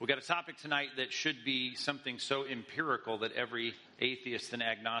got a topic tonight that should be something so empirical that every atheist and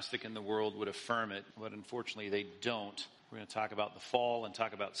agnostic in the world would affirm it, but unfortunately they don't. We're going to talk about the fall and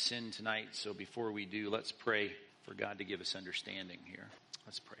talk about sin tonight, so before we do, let's pray for God to give us understanding here.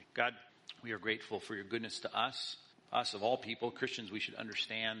 Let's pray. God, we are grateful for your goodness to us of all people. Christians, we should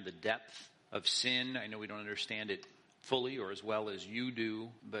understand the depth of sin. I know we don't understand it fully or as well as you do,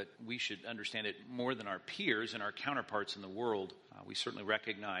 but we should understand it more than our peers and our counterparts in the world. We certainly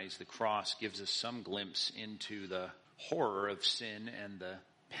recognize the cross gives us some glimpse into the horror of sin and the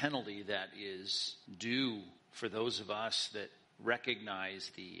penalty that is due for those of us that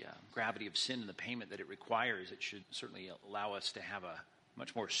recognize the gravity of sin and the payment that it requires. It should certainly allow us to have a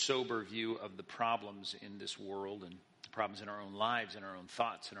much more sober view of the problems in this world and the problems in our own lives and our own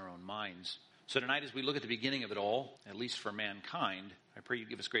thoughts and our own minds. So tonight, as we look at the beginning of it all, at least for mankind, I pray you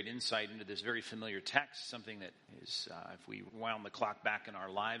give us great insight into this very familiar text, something that is, if we wound the clock back in our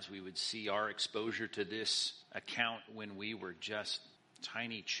lives, we would see our exposure to this account when we were just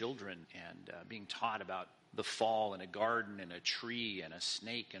tiny children and being taught about the fall in a garden and a tree and a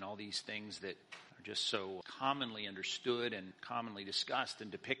snake and all these things that are just so commonly understood and commonly discussed and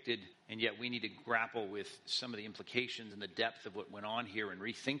depicted, and yet we need to grapple with some of the implications and the depth of what went on here and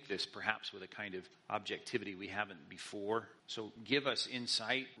rethink this perhaps with a kind of objectivity we haven't before. So give us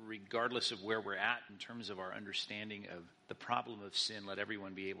insight regardless of where we're at in terms of our understanding of the problem of sin. Let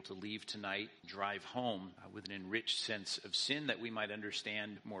everyone be able to leave tonight, drive home with an enriched sense of sin that we might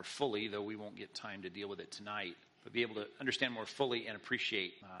understand more fully, though we won't get time to deal with it tonight. But be able to understand more fully and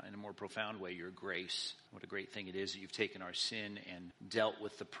appreciate in a more profound way your grace. What a great thing it is that you've taken our sin and dealt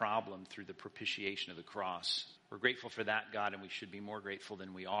with the problem through the propitiation of the cross. We're grateful for that, God, and we should be more grateful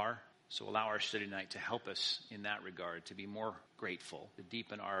than we are. So allow our study tonight to help us in that regard, to be more grateful, to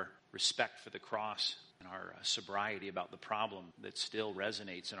deepen our respect for the cross and our sobriety about the problem that still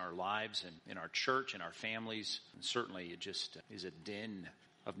resonates in our lives and in our church and our families. And certainly it just is a din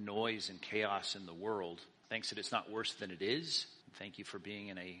of noise and chaos in the world. Thanks that it's not worse than it is. Thank you for being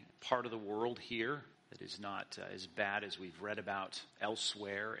in a part of the world here that is not as bad as we've read about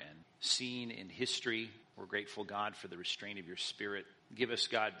elsewhere and seen in history. We're grateful, God, for the restraint of your Spirit. Give us,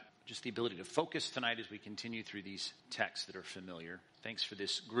 God, just the ability to focus tonight as we continue through these texts that are familiar. Thanks for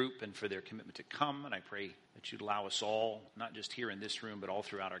this group and for their commitment to come. And I pray that you'd allow us all, not just here in this room, but all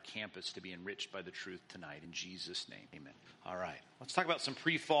throughout our campus, to be enriched by the truth tonight. In Jesus' name, amen. All right. Let's talk about some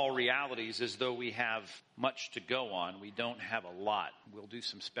pre-fall realities as though we have much to go on. We don't have a lot. We'll do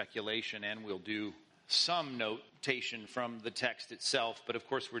some speculation and we'll do some notation from the text itself, but of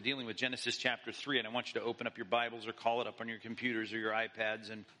course we're dealing with Genesis chapter 3, and I want you to open up your Bibles or call it up on your computers or your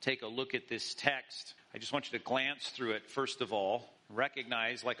iPads and take a look at this text. I just want you to glance through it first of all.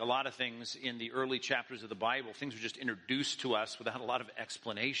 Recognize, like a lot of things in the early chapters of the Bible, things are just introduced to us without a lot of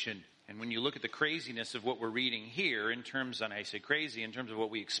explanation. And when you look at the craziness of what we're reading here in terms, and I say crazy, in terms of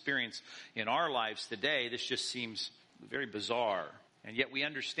what we experience in our lives today, this just seems very bizarre. And yet we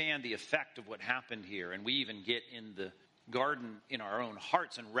understand the effect of what happened here. And we even get in the garden in our own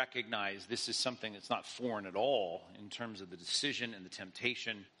hearts and recognize this is something that's not foreign at all in terms of the decision and the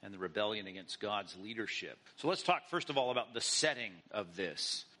temptation and the rebellion against God's leadership. So let's talk first of all about the setting of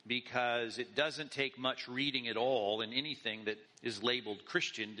this, because it doesn't take much reading at all in anything that is labeled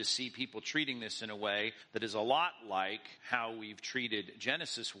Christian to see people treating this in a way that is a lot like how we've treated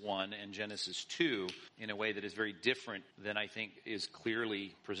Genesis 1 and Genesis 2 in a way that is very different than I think is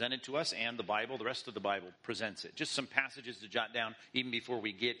clearly presented to us, and the Bible, the rest of the Bible presents it. Just some passages to jot down even before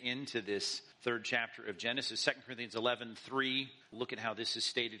we get into this third chapter of Genesis. 2 Corinthians 11:3. Look at how this is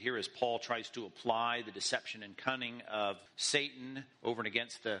stated here as Paul tries to apply the deception and cunning of Satan over and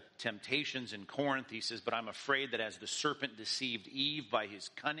against the temptations in Corinth. He says, "But I'm afraid that as the serpent deceived Eve by his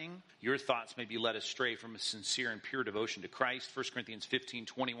cunning, your thoughts may be led astray from a sincere and pure devotion to Christ." 1 Corinthians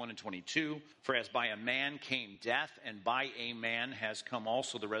 15:21 and 22. "For as by a man came death, and by a man has come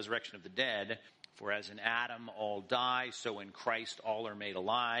also the resurrection of the dead. For as in Adam all die, so in Christ all are made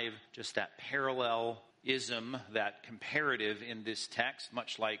alive." Just that parallelism, that comparative in this text,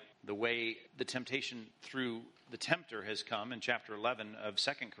 much like the way the temptation through the tempter has come in chapter 11 of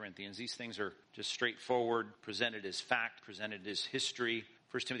 2 Corinthians. These things are just straightforward, presented as fact, presented as history.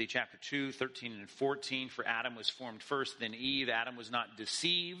 1 Timothy chapter 2, 13 and 14, "For Adam was formed first, then Eve. Adam was not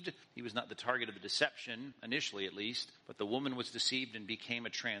deceived." He was not the target of the deception, initially at least. "But the woman was deceived and became a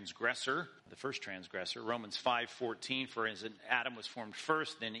transgressor," the first transgressor. Romans 5:14, "For as Adam was formed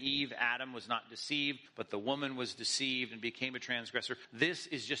first, then Eve. Adam was not deceived, but the woman was deceived and became a transgressor." This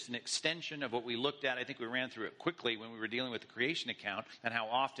is just an extension of what we looked at. I think we ran through it quickly when we were dealing with the creation account, and how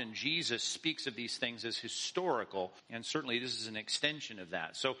often Jesus speaks of these things as historical. And certainly this is an extension of that.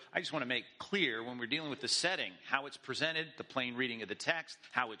 that. So I just want to make clear when we're dealing with the setting, how it's presented, the plain reading of the text,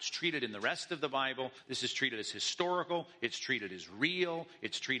 how it's treated in the rest of the Bible. This is treated as historical. It's treated as real.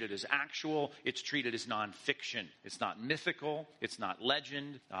 It's treated as actual. It's treated as nonfiction. It's not mythical. It's not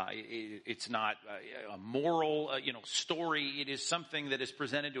legend. It's not a moral, story. It is something that is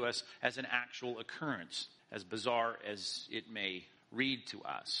presented to us as an actual occurrence, as bizarre as it may read to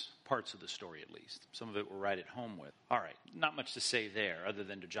us. Parts of the story, at least. Some of it we're right at home with. All right, not much to say there other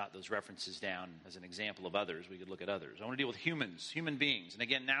than to jot those references down as an example of others. We could look at others. I want to deal with humans, human beings. And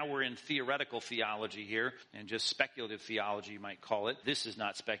again, now we're in theoretical theology here, and just speculative theology, you might call it. This is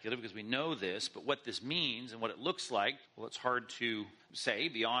not speculative because we know this, but what this means and what it looks like, well, it's hard to say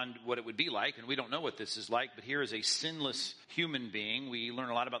beyond what it would be like, and we don't know what this is like, but here is a sinless human being. We learn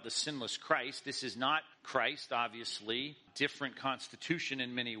a lot about the sinless Christ. This is not Christ, obviously. Different constitution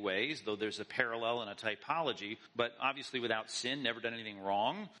in many ways, though there's a parallel and a typology, but obviously without sin, never done anything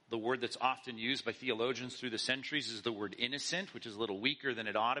wrong. The word that's often used by theologians through the centuries is the word innocent, which is a little weaker than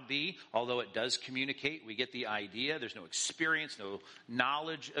it ought to be, although it does communicate. We get the idea. There's no experience, no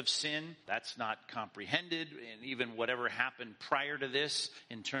knowledge of sin. That's not comprehended, and even whatever happened prior to this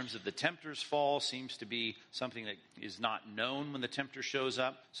in terms of the tempter's fall seems to be something that is not known when the tempter shows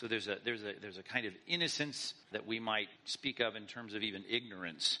up. So there's a kind of innocence that we might speak of in terms of even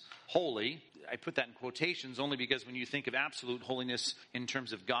ignorance. Holy, I put that in quotations only because when you think of absolute holiness in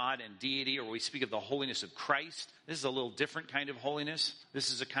terms of God and deity, or we speak of the holiness of Christ, this is a little different kind of holiness.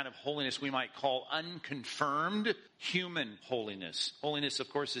 This is a kind of holiness we might call unconfirmed human holiness. Holiness, of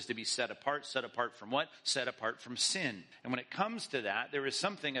course, is to be set apart. Set apart from what? Set apart from sin. And when it comes to that, there is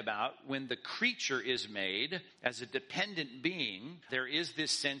something about when the creature is made as a dependent being, there is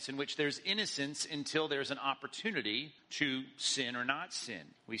this sense in which there's innocence until there's an opportunity to sin or not sin.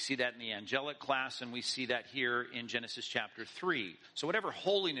 We see that in the angelic class, and we see that here in Genesis chapter 3. So whatever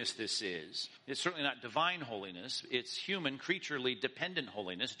holiness this is, it's certainly not divine holiness. It's human, creaturely dependent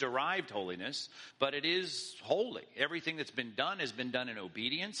holiness, derived holiness, but it is holy. Everything that's been done has been done in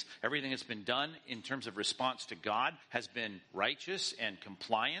obedience. Everything that's been done in terms of response to God has been righteous and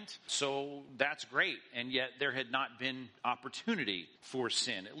compliant. So that's great. And yet there had not been opportunity for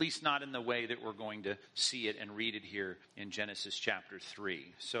sin, at least not in the way that we're going to see it and read it here in Genesis chapter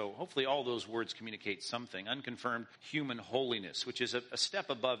 3. So hopefully all those words communicate something. Unconfirmed human holiness, which is a step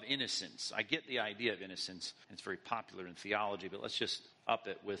above innocence. I get the idea of innocence. It's very popular in theology, but let's just up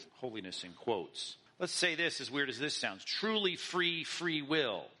it with holiness in quotes. Let's say this, as weird as this sounds, truly free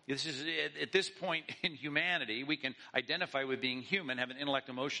will. This is, at this point in humanity, we can identify with being human, have an intellect,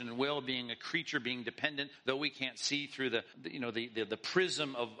 emotion, and will, being a creature, being dependent, though we can't see through the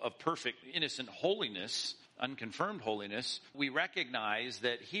prism of perfect, innocent holiness, unconfirmed holiness. We recognize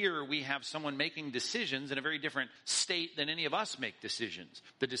that here we have someone making decisions in a very different state than any of us make decisions.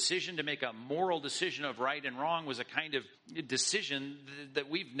 The decision to make a moral decision of right and wrong was a kind of decision that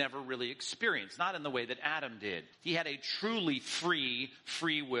we've never really experienced, not in the way that Adam did. He had a truly free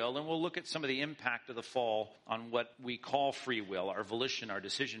will, and we'll look at some of the impact of the fall on what we call free will, our volition, our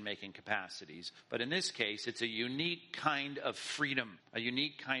decision-making capacities. But in this case, it's a unique kind of freedom, a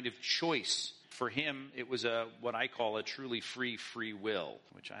unique kind of choice. For him, it was what I call a truly free will,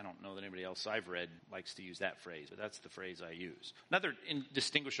 which I don't know that anybody else I've read likes to use that phrase, but that's the phrase I use. Another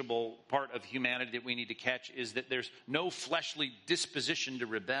indistinguishable part of humanity that we need to catch is that there's no fleshly disposition to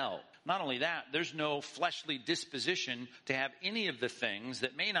rebel. Not only that, there's no fleshly disposition to have any of the things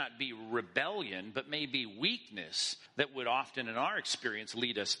that may not be rebellion, but may be weakness that would often, in our experience,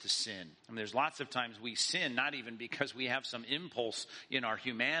 lead us to sin. And there's lots of times we sin, not even because we have some impulse in our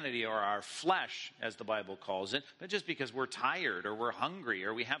humanity or our flesh, as the Bible calls it, but just because we're tired or we're hungry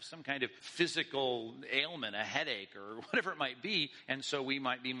or we have some kind of physical ailment, a headache or whatever it might be. And so we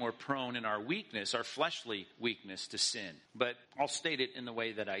might be more prone in our weakness, our fleshly weakness, to sin. But I'll state it in the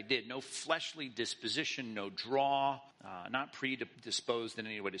way that I did. No fleshly disposition, no draw, not predisposed in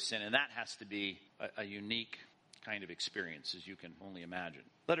any way to sin. And that has to be a unique kind of experience, as you can only imagine.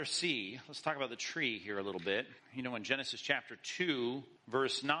 Letter C, let's talk about the tree here a little bit. You know, in Genesis chapter 2,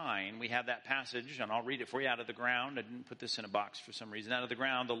 verse 9, we have that passage, and I'll read it for you. Out of the ground, I didn't put this in a box for some reason. Out of the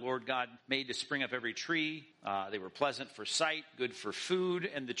ground, the Lord God made to spring up every tree. They were pleasant for sight, good for food,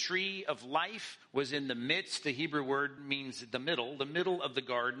 and the tree of life was in the midst. The Hebrew word means the middle of the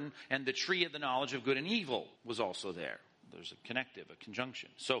garden, and the tree of the knowledge of good and evil was also there. There's a connective, a conjunction.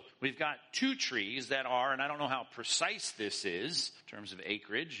 So we've got two trees that are, and I don't know how precise this is in terms of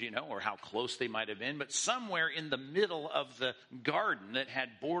acreage, or how close they might have been, but somewhere in the middle of the garden that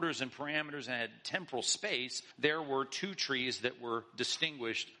had borders and parameters and had temporal space, there were two trees that were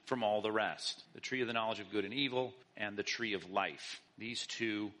distinguished from all the rest. The tree of the knowledge of good and evil and the tree of life. These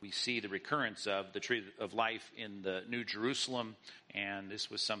two, we see the recurrence of the tree of life in the New Jerusalem. And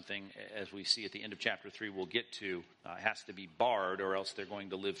this was something, as we see at the end of chapter 3, we'll get to, has to be barred or else they're going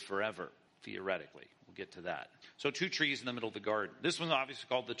to live forever, theoretically. We'll get to that. So 2 trees in the middle of the garden. This one's obviously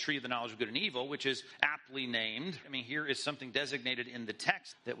called the tree of the knowledge of good and evil, which is aptly named. I mean, here is something designated in the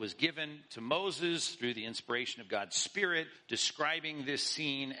text that was given to Moses through the inspiration of God's Spirit, describing this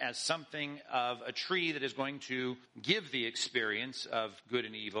scene as something of a tree that is going to give the experience of good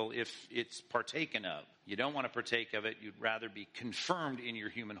and evil if it's partaken of. You don't want to partake of it. You'd rather be confirmed in your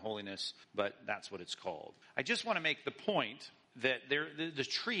human holiness, but that's what it's called. I just want to make the point that the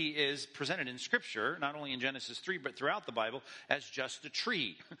tree is presented in Scripture, not only in Genesis 3, but throughout the Bible, as just a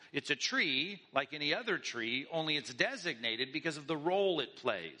tree. It's a tree like any other tree, only it's designated because of the role it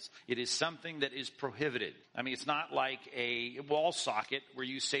plays. It is something that is prohibited. I mean, it's not like a wall socket where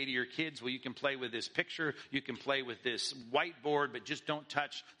you say to your kids, well, you can play with this picture, you can play with this whiteboard, but just don't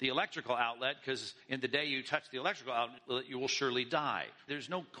touch the electrical outlet, because in the day you touch the electrical outlet, you will surely die. There's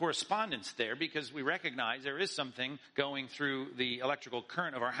no correspondence there, because we recognize there is something going through the electrical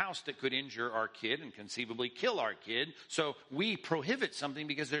current of our house that could injure our kid and conceivably kill our kid. So we prohibit something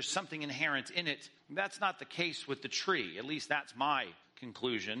because there's something inherent in it. That's not the case with the tree. At least that's my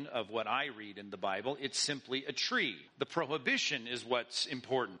conclusion of what I read in the Bible. It's simply a tree. The prohibition is what's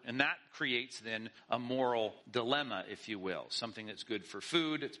important, and that creates then a moral dilemma, if you will. Something that's good for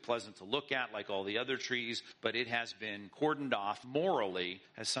food, it's pleasant to look at like all the other trees, but it has been cordoned off morally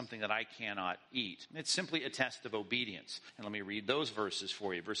as something that I cannot eat. It's simply a test of obedience. And let me read those verses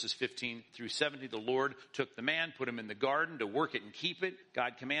for you. Verses 15 through 70, the Lord took the man, put him in the garden to work it and keep it.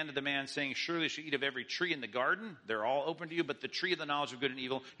 God commanded the man, saying, surely you shall eat of every tree in the garden. They're all open to you, but the tree of the knowledge of good and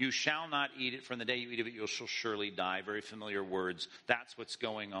evil, you shall not eat it. From the day you eat of it, you shall surely die. Very familiar words. That's what's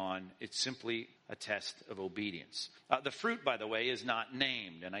going on. It's simply a test of obedience. The fruit, by the way, is not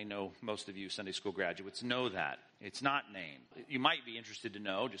named. And I know most of you Sunday school graduates know that. It's not named. You might be interested to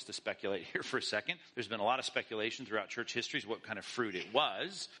know, just to speculate here for a second, there's been a lot of speculation throughout church history what kind of fruit it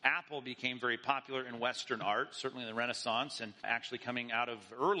was. Apple became very popular in Western art, certainly in the Renaissance, and actually coming out of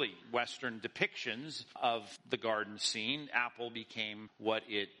early Western depictions of the garden scene, apple became what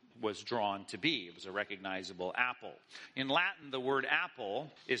it was drawn to be. It was a recognizable apple. In Latin, the word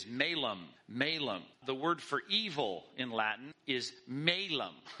apple is malum. Malum. The word for evil in Latin is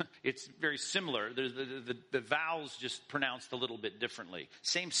malum. It's very similar. The vowels just pronounced a little bit differently.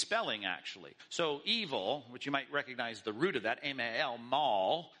 Same spelling, actually. So evil, which you might recognize the root of that, M-A-L,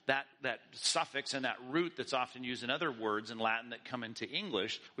 mal, that suffix and that root that's often used in other words in Latin that come into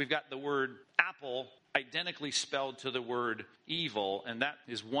English. We've got the word apple identically spelled to the word evil, and that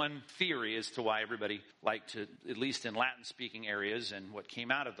is one theory as to why everybody liked to, at least in Latin-speaking areas and what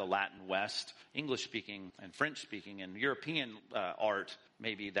came out of the Latin West, English-speaking and French-speaking and European art,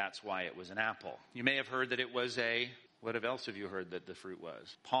 maybe that's why it was an apple. You may have heard that it was what else have you heard that the fruit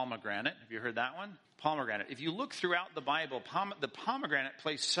was? Pomegranate. Have you heard that one? Pomegranate. If you look throughout the Bible, the pomegranate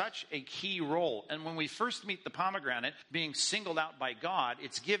plays such a key role. And when we first meet the pomegranate being singled out by God,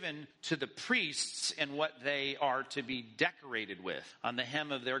 it's given to the priests and what they are to be decorated with. On the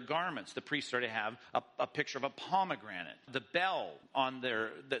hem of their garments, the priests are to have a picture of a pomegranate. The bell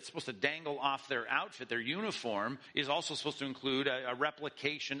that's supposed to dangle off their outfit, their uniform, is also supposed to include a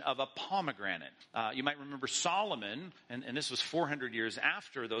replication of a pomegranate. You might remember Solomon, and this was 400 years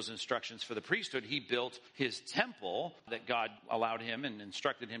after those instructions for the priesthood. He built his temple that God allowed him and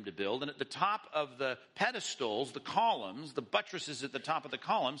instructed him to build. And at the top of the pedestals, the columns, the buttresses at the top of the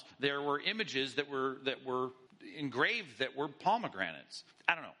columns, there were images that were engraved that were pomegranates.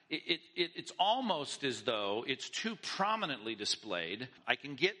 I don't know. It's almost as though it's too prominently displayed. I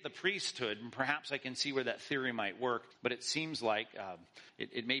can get the priesthood, and perhaps I can see where that theory might work, but it seems like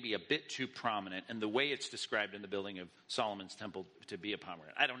it may be a bit too prominent, and the way it's described in the building of Solomon's temple to be a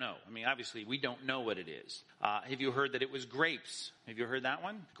pomegranate. I don't know. I mean, obviously, we don't know what it is. Have you heard that it was grapes? Have you heard that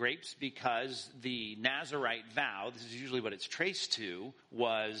one? Grapes, because the Nazirite vow, this is usually what it's traced to,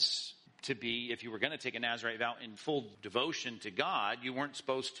 was to be, if you were going to take a Nazirite vow in full devotion to God, you weren't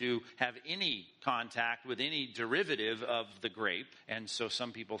supposed to have any contact with any derivative of the grape. And so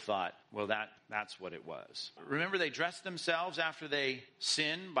some people thought, well, that's what it was. Remember, they dressed themselves after they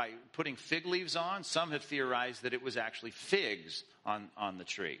sinned by putting fig leaves on. Some have theorized that it was actually figs on the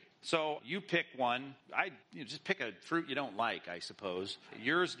tree. So you pick one. Just pick a fruit you don't like, I suppose.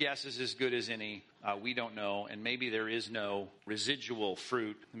 Your guess is as good as any. We don't know. And maybe there is no residual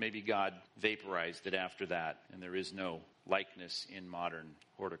fruit. Maybe God vaporized it after that. And there is no likeness in modern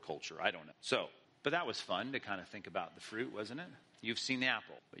horticulture. I don't know. So, but that was fun to kind of think about the fruit, wasn't it? You've seen the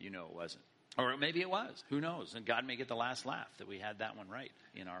apple, but you know it wasn't. Or maybe it was. Who knows? And God may get the last laugh that we had that one right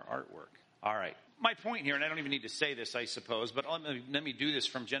in our artwork. All right. My point here, and I don't even need to say this, I suppose, but let me do this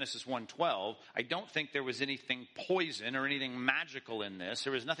from Genesis 1:12. I don't think there was anything poison or anything magical in this.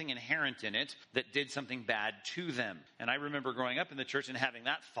 There was nothing inherent in it that did something bad to them. And I remember growing up in the church and having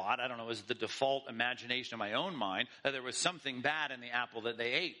that thought, I don't know, as the default imagination of my own mind, that there was something bad in the apple that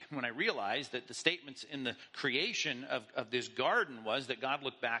they ate. When I realized that the statements in the creation of this garden was that God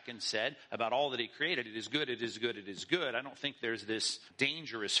looked back and said about all that he created, it is good, it is good, it is good. I don't think there's this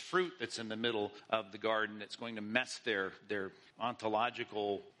dangerous fruit that's in the middle of the garden that's going to mess their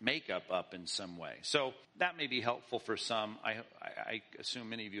ontological makeup up in some way. So that may be helpful for some. I assume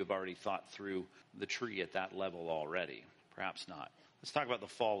many of you have already thought through the tree at that level already. Perhaps not. Let's talk about the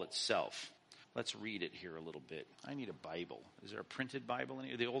fall itself. Let's read it here a little bit. I need a Bible. Is there a printed Bible in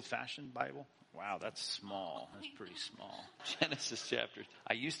here? The old-fashioned Bible? Wow, that's small. That's pretty small. Genesis chapter.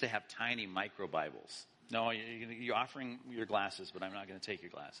 I used to have tiny micro Bibles. No, you're offering your glasses, but I'm not going to take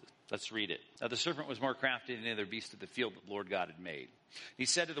your glasses. Let's read it. Now the serpent was more crafty than any other beast of the field that the Lord God had made. He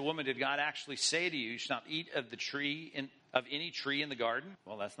said to the woman, did God actually say to you, you shall not eat of the tree of any tree in the garden?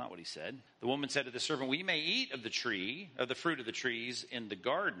 Well, that's not what he said. The woman said to the serpent, we may eat of the tree, of the fruit of the trees in the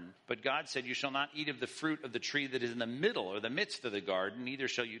garden, but God said, you shall not eat of the fruit of the tree that is in the middle or the midst of the garden, neither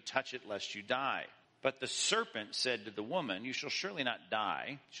shall you touch it lest you die. But the serpent said to the woman, you shall surely not die.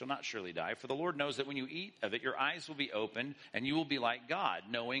 You shall not surely die. For the Lord knows that when you eat of it, your eyes will be opened, and you will be like God,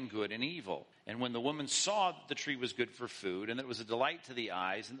 knowing good and evil. And when the woman saw that the tree was good for food, and that it was a delight to the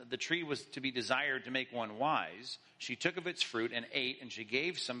eyes, and that the tree was to be desired to make one wise, she took of its fruit and ate, and she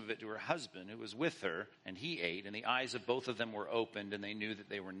gave some of it to her husband who was with her, and he ate. And the eyes of both of them were opened, and they knew that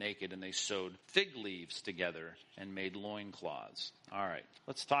they were naked, and they sewed fig leaves together and made loincloths. All right,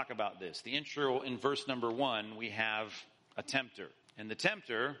 let's talk about this. The intro in verse number 1, we have a tempter. And the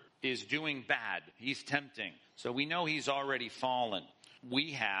tempter is doing bad. He's tempting. So we know he's already fallen.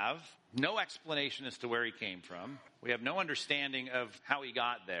 We have no explanation as to where he came from. We have no understanding of how he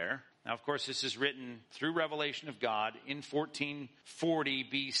got there. Now, of course, this is written through revelation of God in 1440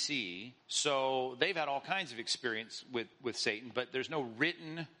 BC. So they've had all kinds of experience with Satan, but there's no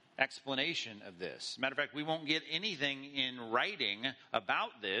written explanation of this. Matter of fact, we won't get anything in writing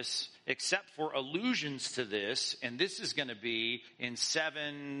about this except for allusions to this, and this is going to be in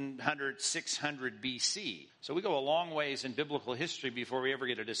 700, 600 BC. So we go a long ways in biblical history before we ever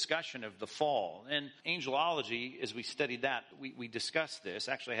get a discussion of the fall. And angelology, as we studied that, we discussed this.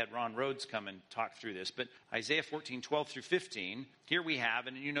 Actually, I had Ron Rhodes come and talk through this. But Isaiah 14, 12 through 15, here we have,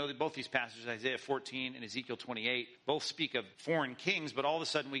 and you know that both these passages, Isaiah 14 and Ezekiel 28, both speak of foreign kings, but all of a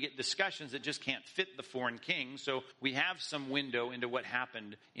sudden we get discussions that just can't fit the foreign kings. So we have some window into what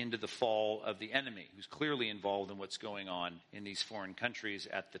happened into the fall of the enemy, who's clearly involved in what's going on in these foreign countries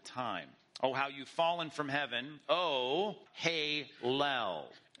at the time. Oh, how you've fallen from heaven. Oh, Halel.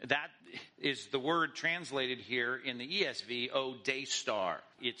 That is the word translated here in the ESV, oh, day star.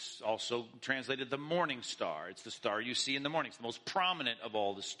 It's also translated the morning star. It's the star you see in the morning. It's the most prominent of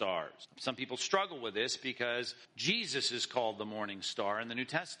all the stars. Some people struggle with this because Jesus is called the morning star in the New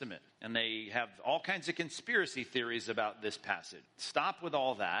Testament. And they have all kinds of conspiracy theories about this passage. Stop with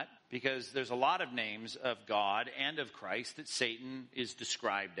all that, because there's a lot of names of God and of Christ that Satan is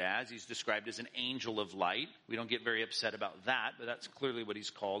described as. He's described as an angel of light. We don't get very upset about that, but that's clearly what he's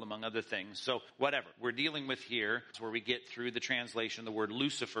called, among other things. So whatever. We're dealing with here is where we get through the translation of the word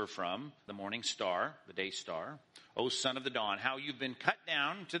Lucifer from, the morning star, the day star. O son of the dawn, how you've been cut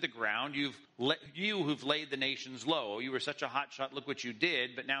down to the ground. You who've laid the nations low. You were such a hot shot. Look what you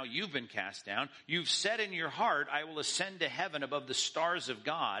did. But now you've been cast down. You've said in your heart, I will ascend to heaven above the stars of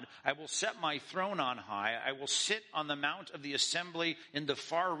God. I will set my throne on high. I will sit on the mount of the assembly in the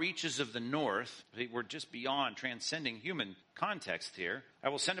far reaches of the north. We're just beyond transcending human context here. I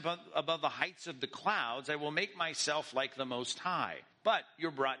will ascend above the heights of the clouds. I will make myself like the Most High. But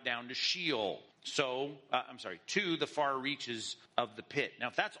you're brought down to Sheol. To the far reaches of the pit. Now,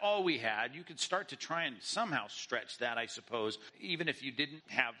 if that's all we had, you could start to try and somehow stretch that, I suppose, even if you didn't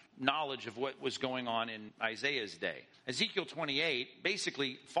have knowledge of what was going on in Isaiah's day. Ezekiel 28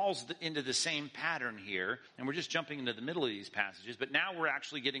 basically falls into the same pattern here, and we're just jumping into the middle of these passages, but now we're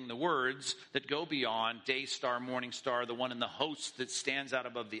actually getting the words that go beyond day star, morning star, the one in the host that stands out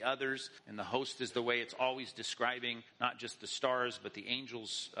above the others, and the host is the way it's always describing not just the stars, but with the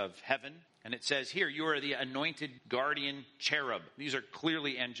angels of heaven. And it says here, you are the anointed guardian cherub. These are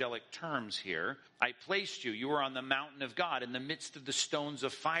clearly angelic terms here. I placed you. You were on the mountain of God. In the midst of the stones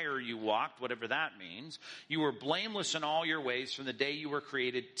of fire you walked, whatever that means. You were blameless in all your ways from the day you were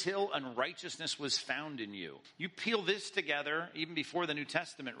created till unrighteousness was found in you. You peel this together, even before the New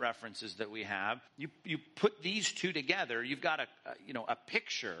Testament references that we have. You put these two together. You've got a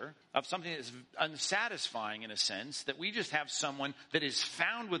picture of something that's unsatisfying in a sense, that we just have someone that is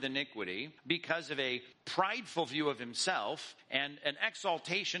found with iniquity because of a prideful view of himself and an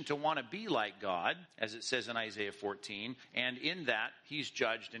exaltation to want to be like God, as it says in Isaiah 14, and in that he's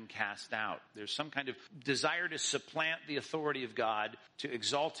judged and cast out. There's some kind of desire to supplant the authority of God, to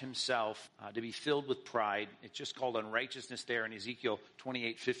exalt himself, to be filled with pride. It's just called unrighteousness there in Ezekiel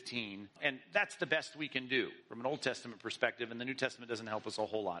 28:15. And that's the best we can do from an Old Testament perspective, and the New Testament doesn't help us a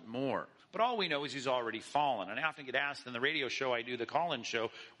whole lot more. But all we know is he's already fallen. And I often get asked in the radio show I do, the call-in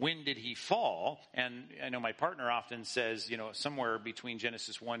show, when did he fall? And I know my partner often says, somewhere between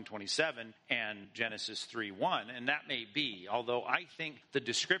Genesis 1:27 and Genesis 3:1. And that may be, although I think the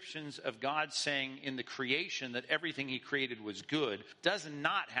descriptions of God saying in the creation that everything he created was good does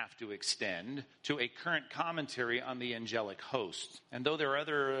not have to extend to a current commentary on the angelic host. And though there are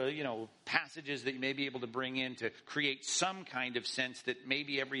other, passages that you may be able to bring in to create some kind of sense that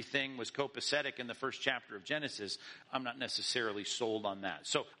maybe everything was copacetic in the first chapter of Genesis, I'm not necessarily sold on that.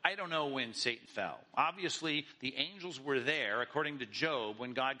 So I don't know when Satan fell. Obviously, the angels were there, according to Job,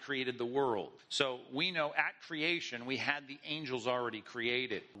 when God created the world. So we know at creation we had the angels already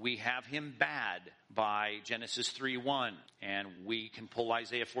created. We have him bad by Genesis 3:1. And we can pull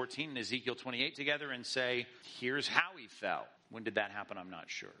Isaiah 14 and Ezekiel 28 together and say, here's how he fell. When did that happen? I'm not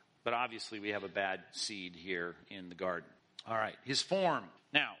sure. But obviously we have a bad seed here in the garden. All right, his form.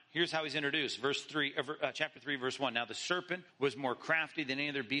 Now, here's how he's introduced. Chapter 3, verse 1. Now the serpent was more crafty than any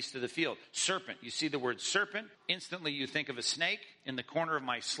other beast of the field. Serpent. You see the word serpent. Instantly you think of a snake. In the corner of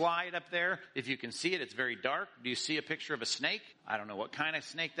my slide up there, if you can see it, it's very dark. Do you see a picture of a snake? I don't know what kind of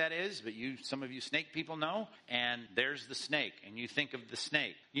snake that is, but some of you snake people know. And there's the snake. And you think of the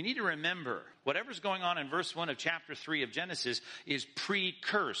snake. You need to remember, whatever's going on in verse 1 of chapter 3 of Genesis is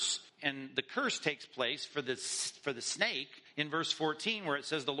pre-curse. And the curse takes place for the snake in verse 14, where it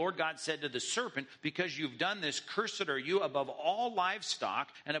says, the Lord God said to the serpent, because you've done this, cursed are you above all livestock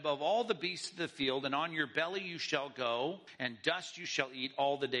and above all the beasts of the field, and on your belly you shall go, and dust you shall eat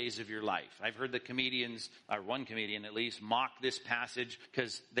all the days of your life. I've heard the comedians, or one comedian at least, mock this passage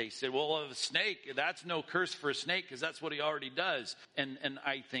because they said, well, a snake, that's no curse for a snake because that's what he already does. And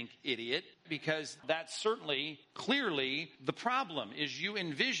I think, idiot, because that's certainly clearly the problem, is you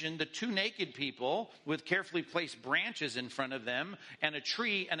envision the two naked people with carefully placed branches in front of them and a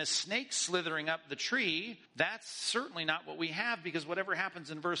tree and a snake slithering up the tree. That's certainly not what we have, because whatever happens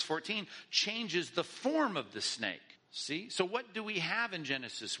in verse 14 changes the form of the snake. See? So what do we have in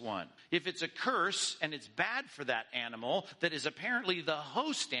Genesis 1? If it's a curse and it's bad for that animal that is apparently the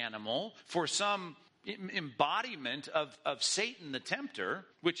host animal for some embodiment of Satan the tempter,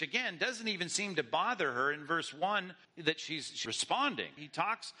 which again doesn't even seem to bother her in verse 1 that she's responding. He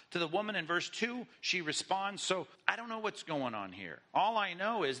talks to the woman in verse 2, she responds. So I don't know what's going on here. All I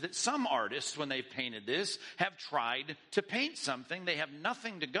know is that some artists, when they've painted this, have tried to paint something they have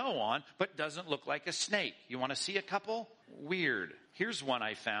nothing to go on, but doesn't look like a snake. You want to see a couple? Weird. Here's one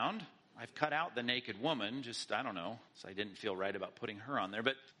I found. I've cut out the naked woman, I don't know, so I didn't feel right about putting her on there.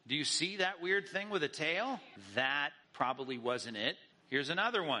 But do you see that weird thing with a tail? That probably wasn't it. Here's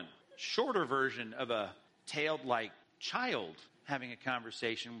another one. Shorter version of a tailed-like child having a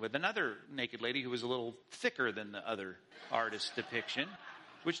conversation with another naked lady who was a little thicker than the other artist's depiction,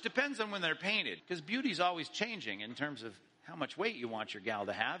 which depends on when they're painted, because beauty's always changing in terms of how much weight you want your gal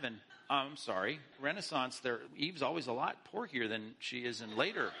to have. And I'm sorry, Renaissance, Eve's always a lot porkier than she is in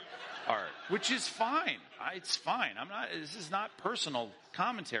later art, which is fine. It's fine. This is not personal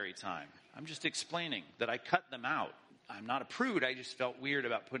commentary time. I'm just explaining that I cut them out. I'm not a prude. I just felt weird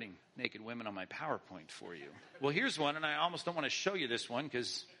about putting naked women on my PowerPoint for you. Well, here's one, and I almost don't want to show you this one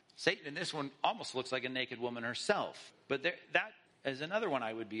because Satan in this one almost looks like a naked woman herself. But that is another one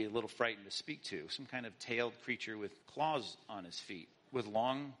I would be a little frightened to speak to. Some kind of tailed creature with claws on his feet, with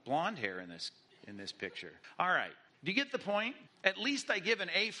long blonde hair in this picture. All right. Do you get the point? At least I give an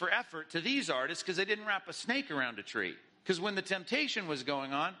A for effort to these artists because they didn't wrap a snake around a tree. Because when the temptation was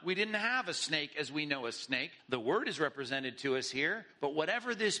going on, we didn't have a snake as we know a snake. The word is represented to us here. But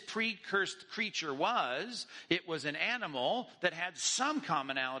whatever this pre-cursed creature was, it was an animal that had some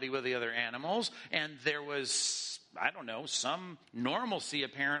commonality with the other animals. And there was I don't know, some normalcy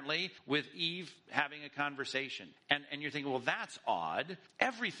apparently with Eve having a conversation. And you're thinking, well, that's odd.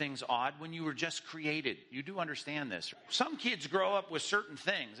 Everything's odd when you were just created. You do understand this. Some kids grow up with certain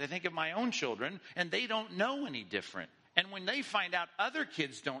things. I think of my own children, and they don't know any different. And when they find out other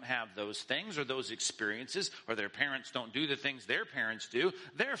kids don't have those things or those experiences, or their parents don't do the things their parents do,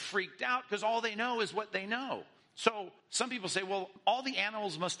 they're freaked out because all they know is what they know. So some people say, well, all the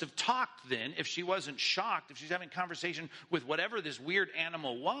animals must have talked then if she wasn't shocked, if she's having conversation with whatever this weird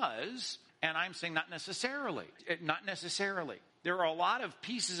animal was. And I'm saying not necessarily. Not necessarily. There are a lot of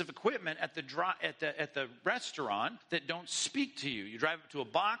pieces of equipment at the restaurant that don't speak to you. You drive up to a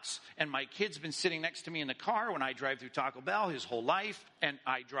box, and my kid's been sitting next to me in the car when I drive through Taco Bell his whole life, and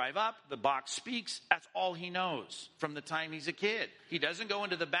I drive up, the box speaks. That's all he knows from the time he's a kid. He doesn't go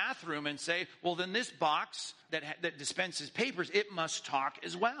into the bathroom and say, well, then this box that dispenses papers, it must talk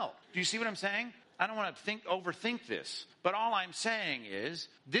as well. Do you see what I'm saying? I don't want to overthink this, but all I'm saying is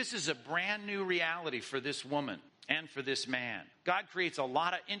this is a brand new reality for this woman and for this man. God creates a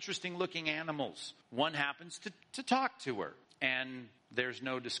lot of interesting looking animals. One happens to talk to her, and there's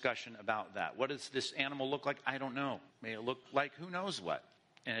no discussion about that. What does this animal look like? I don't know. May it look like who knows what.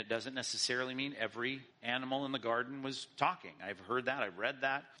 And it doesn't necessarily mean every animal in the garden was talking. I've heard that. I've read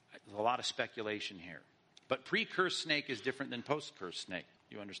that. There's a lot of speculation here. But pre-cursed snake is different than post-cursed snake.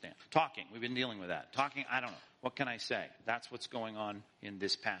 You understand? Talking. We've been dealing with that. Talking, I don't know. What can I say? That's what's going on in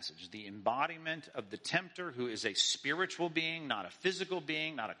this passage. The embodiment of the tempter, who is a spiritual being, not a physical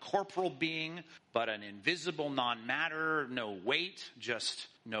being, not a corporal being, but an invisible non-matter, no weight, just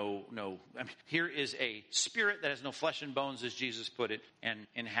no. I mean, here is a spirit that has no flesh and bones, as Jesus put it, and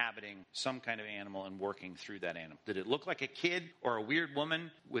inhabiting some kind of animal and working through that animal. Did it look like a kid or a weird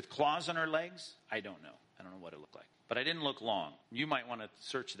woman with claws on her legs? I don't know. I don't know what it looked like. But I didn't look long. You might want to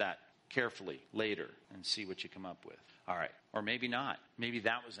search that carefully later and see what you come up with. All right. Or maybe not. Maybe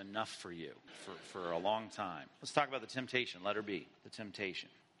that was enough for you for a long time. Let's talk about the temptation. Letter B, the temptation.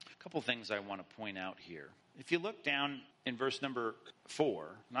 A couple things I want to point out here. If you look down in verse number 4,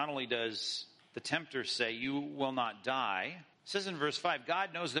 not only does the tempter say, you will not die, it says in verse 5,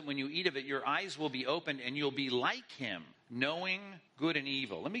 God knows that when you eat of it, your eyes will be opened and you'll be like him, knowing good and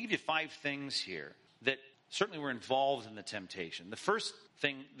evil. Let me give you 5 things here that certainly we're involved in the temptation. The first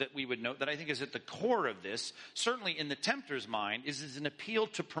thing that we would note that I think is at the core of this, certainly in the tempter's mind, is an appeal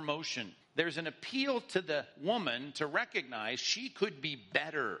to promotion. There's an appeal to the woman to recognize she could be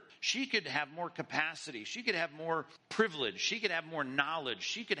better. She could have more capacity. She could have more privilege. She could have more knowledge.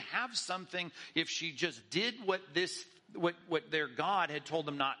 She could have something if she just did what their God had told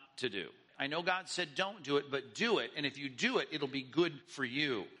them not to do. I know God said don't do it, but do it. And if you do it, it'll be good for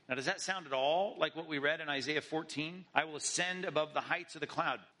you. Now, does that sound at all like what we read in Isaiah 14? I will ascend above the heights of the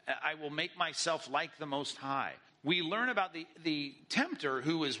cloud. I will make myself like the Most High. We learn about the tempter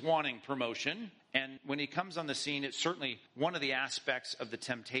who is wanting promotion. And when he comes on the scene, it's certainly one of the aspects of the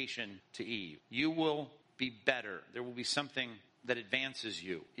temptation to Eve. You will be better. There will be something that advances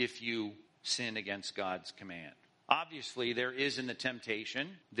you if you sin against God's command. Obviously, there is in the temptation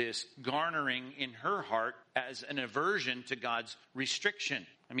this garnering in her heart as an aversion to God's restriction.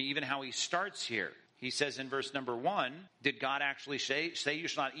 I mean, even how he starts here. He says in verse number 1, did God actually say you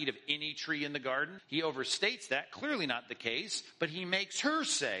shall not eat of any tree in the garden? He overstates that. Clearly not the case. But he makes her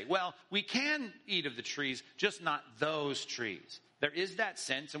say, well, we can eat of the trees, just not those trees. There is that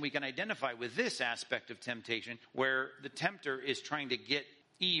sense, and we can identify with this aspect of temptation, where the tempter is trying to get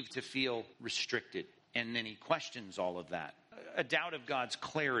Eve to feel restricted. And then he questions all of that. A doubt of God's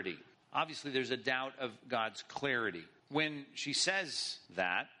clarity. Obviously, there's a doubt of God's clarity. When she says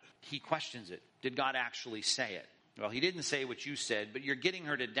that, he questions it. Did God actually say it? Well, he didn't say what you said, but you're getting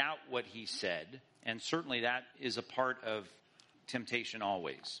her to doubt what he said. And certainly that is a part of temptation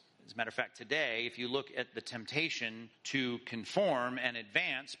always. As a matter of fact, today, if you look at the temptation to conform and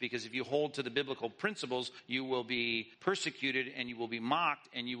advance, because if you hold to the biblical principles, you will be persecuted and you will be mocked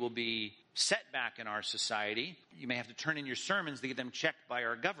and you will be set back in our society. You may have to turn in your sermons to get them checked by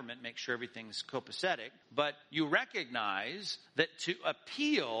our government, make sure everything's copacetic. But you recognize that to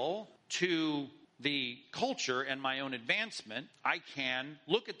appeal to the culture and my own advancement, I can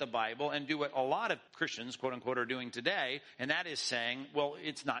look at the Bible and do what a lot of Christians, quote unquote, are doing today, and that is saying, well,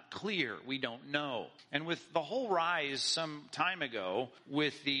 it's not clear. We don't know. And with the whole rise some time ago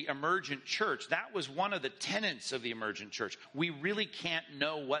with the emergent church, that was one of the tenets of the emergent church. We really can't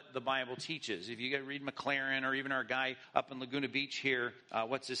know what the Bible teaches. If you read McLaren or even our guy up in Laguna Beach here,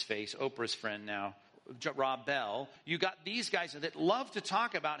 what's his face? Oprah's friend now. Rob Bell. You got these guys that love to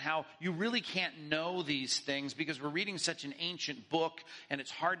talk about how you really can't know these things because we're reading such an ancient book and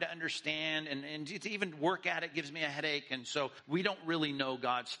it's hard to understand, and to even work at it gives me a headache, and so we don't really know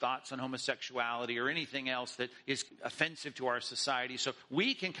God's thoughts on homosexuality or anything else that is offensive to our society. So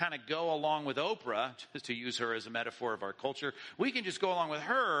we can kind of go along with Oprah, just to use her as a metaphor of our culture. We can just go along with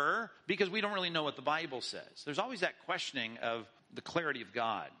her because we don't really know what the Bible says. There's always that questioning of the clarity of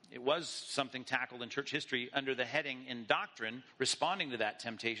God. It was something tackled in church history under the heading in doctrine, responding to that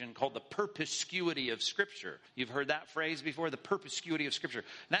temptation, called the perspicuity of Scripture. You've heard that phrase before, the perspicuity of Scripture.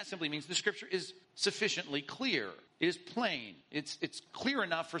 And that simply means the Scripture is sufficiently clear. It is plain. It's clear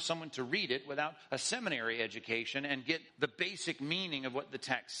enough for someone to read it without a seminary education and get the basic meaning of what the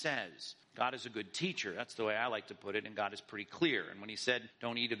text says. God is a good teacher. That's the way I like to put it, and God is pretty clear. And when he said,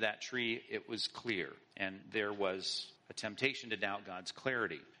 don't eat of that tree, it was clear. And there was a temptation to doubt God's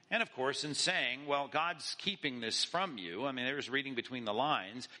clarity. And of course, in saying, well, God's keeping this from you, I mean, there's reading between the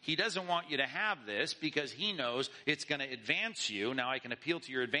lines. He doesn't want you to have this because he knows it's going to advance you. Now, I can appeal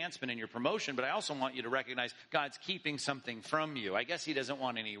to your advancement and your promotion, but I also want you to recognize God's keeping something from you. I guess he doesn't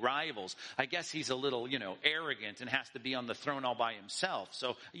want any rivals. I guess he's a little, arrogant and has to be on the throne all by himself.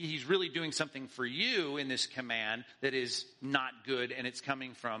 So he's really doing something for you in this command that is not good, and it's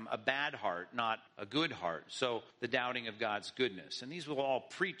coming from a bad heart, not a good heart. So the doubting of God's goodness. And these will all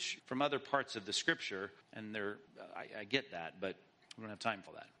preach from other parts of the Scripture, and I get that, but we don't have time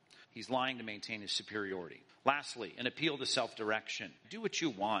for that. He's lying to maintain his superiority. Lastly, an appeal to self-direction. Do what you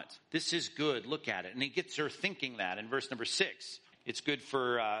want. This is good. Look at it. And he gets her thinking that in verse number 6. It's good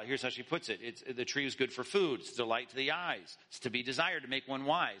for, here's how she puts it. The tree is good for food. It's a delight to the eyes. It's to be desired to make one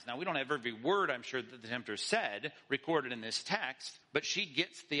wise. Now, we don't have every word, I'm sure, that the tempter said recorded in this text, but she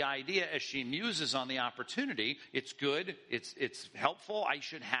gets the idea as she muses on the opportunity. It's good. It's helpful. I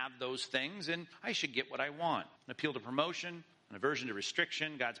should have those things, and I should get what I want. An appeal to promotion, an aversion to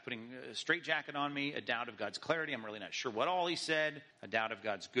restriction. God's putting a straitjacket on me. A doubt of God's clarity. I'm really not sure what all he said. A doubt of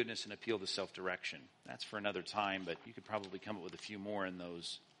God's goodness and appeal to self-direction. That's for another time, but you could probably come up with a few more in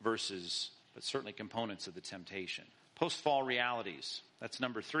those verses, but certainly components of the temptation. Post-fall realities. That's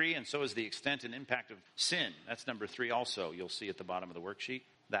number 3, and so is the extent and impact of sin. That's number 3 also. You'll see at the bottom of the worksheet.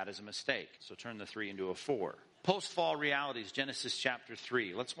 That is a mistake. So turn the 3 into a 4. Post-fall realities, Genesis chapter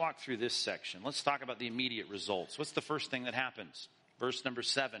 3. Let's walk through this section. Let's talk about the immediate results. What's the first thing that happens? Verse number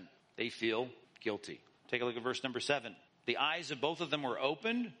 7. They feel guilty. Take a look at verse number 7. The eyes of both of them were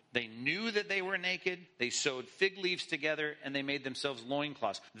opened. They knew that they were naked. They sewed fig leaves together, and they made themselves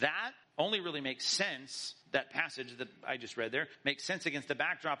loincloths. That only really makes sense, that passage that I just read there, makes sense against the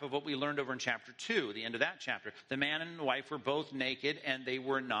backdrop of what we learned over in chapter 2, the end of that chapter. The man and the wife were both naked, and they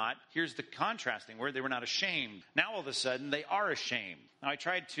were not, here's the contrasting word, they were not ashamed. Now all of a sudden, they are ashamed. Now I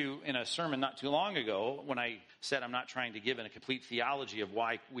tried to, in a sermon not too long ago, when I said I'm not trying to give a complete theology of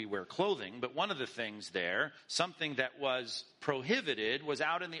why we wear clothing, but one of the things there, something that was prohibited, was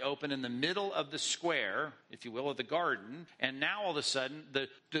out in the open in the middle of the square, if you will, of the garden, and now all of a sudden,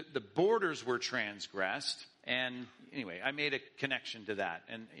 the borders were transgressed. And anyway, I made a connection to that.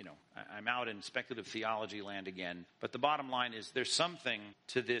 And, I'm out in speculative theology land again. But the bottom line is there's something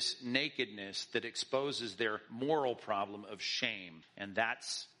to this nakedness that exposes their moral problem of shame. And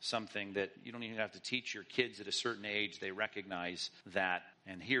that's something that you don't even have to teach your kids at a certain age. They recognize that.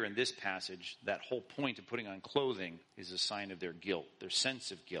 And here in this passage, that whole point of putting on clothing is a sign of their guilt, their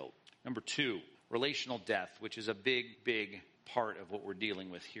sense of guilt. Number 2, relational death, which is a big part of what we're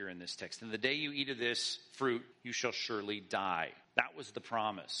dealing with here in this text. And the day you eat of this fruit, you shall surely die. That was the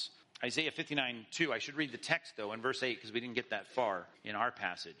promise. Isaiah 59:2. I should read the text, though, in verse 8, because we didn't get that far in our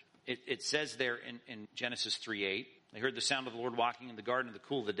passage. It says there in Genesis 3:8, they heard the sound of the Lord walking in the garden in the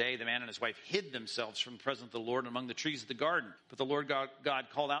cool of the day. The man and his wife hid themselves from the presence of the Lord among the trees of the garden. But the Lord God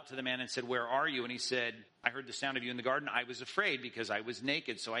called out to the man and said, "Where are you?" And he said, "I heard the sound of you in the garden. I was afraid because I was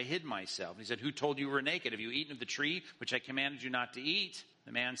naked, so I hid myself." And he said, "Who told you were naked? Have you eaten of the tree which I commanded you not to eat?"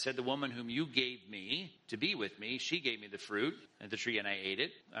 The man said, "The woman whom you gave me to be with me, she gave me the fruit of the tree and I ate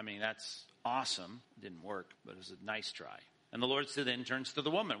it." I mean, that's awesome. It didn't work, but it was a nice try. And the Lord then turns to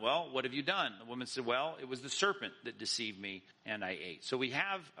the woman. "Well, what have you done?" The woman said, "Well, it was the serpent that deceived me and I ate." So we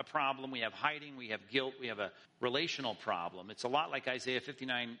have a problem. We have hiding. We have guilt. We have a relational problem. It's a lot like Isaiah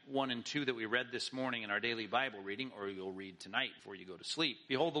 59:1-2 that we read this morning in our daily Bible reading, or you'll read tonight before you go to sleep.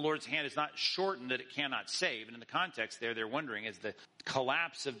 "Behold, the Lord's hand is not shortened that it cannot save." And in the context there, they're wondering, is the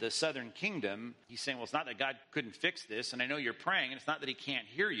collapse of the southern kingdom, he's saying, well, it's not that God couldn't fix this, and I know you're praying, and it's not that he can't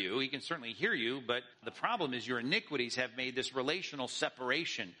hear you. He can certainly hear you, but the problem is your iniquities have made this relational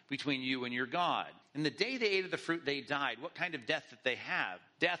separation between you and your God. And the day they ate of the fruit, they died. What kind of death did they have?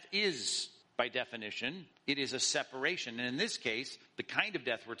 Death is by definition. It is a separation. And in this case, the kind of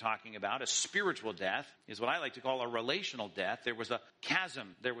death we're talking about, a spiritual death, is what I like to call a relational death. There was a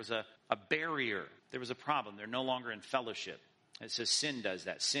chasm. There was a barrier. There was a problem. They're no longer in fellowship. It says sin does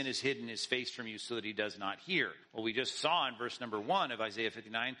that. Sin has hidden his face from you so that he does not hear. Well, we just saw in verse number 1 of Isaiah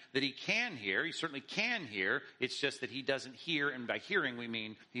 59 that he can hear. He certainly can hear. It's just that he doesn't hear. And by hearing, we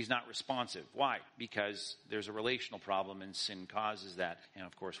mean he's not responsive. Why? Because there's a relational problem and sin causes that. And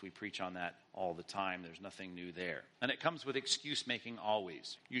of course, we preach on that all the time. There's nothing new there. And it comes with excuse making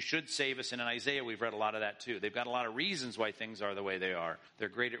always. You should save us. And in Isaiah, we've read a lot of that too. They've got a lot of reasons why things are the way they are. They're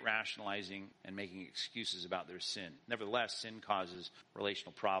great at rationalizing and making excuses about their sin. Nevertheless, sin causes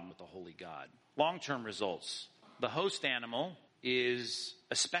relational problem with the holy God. Long-term results. The host animal is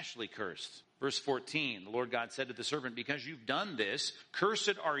especially cursed. Verse 14, the Lord God said to the serpent, because you've done this,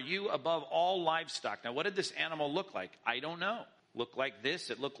 cursed are you above all livestock. Now, what did this animal look like? I don't know. Looked like this,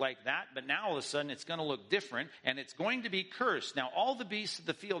 it looked like that, but now all of a sudden it's going to look different, and it's going to be cursed. Now, all the beasts of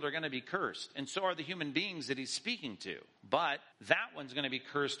the field are going to be cursed, and so are the human beings that he's speaking to. But that one's going to be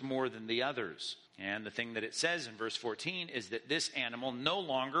cursed more than the others. And the thing that it says in verse 14 is that this animal no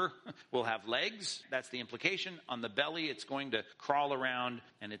longer will have legs. That's the implication. On the belly, it's going to crawl around,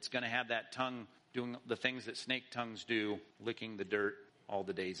 and it's going to have that tongue doing the things that snake tongues do, licking the dirt all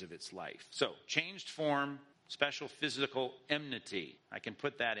the days of its life. So, changed form, special physical enmity. I can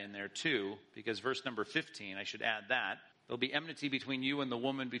put that in there too, because verse number 15, I should add that. There'll be enmity between you and the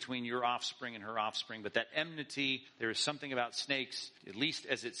woman, between your offspring and her offspring. But that enmity, there is something about snakes, at least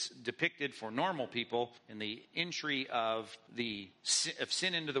as it's depicted for normal people, in the entry of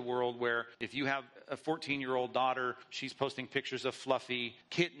sin into the world, where if you have a 14-year-old daughter, she's posting pictures of fluffy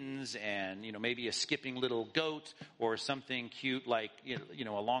kittens and, maybe a skipping little goat or something cute like, a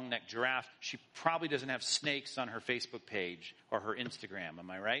long-necked giraffe. She probably doesn't have snakes on her Facebook page or her Instagram.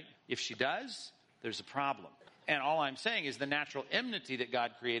 Am I right? If she does, there's a problem. And all I'm saying is the natural enmity that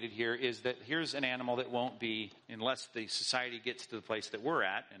God created here is that here's an animal that won't be, unless the society gets to the place that we're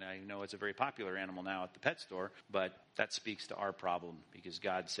at, and I know it's a very popular animal now at the pet store, but that speaks to our problem because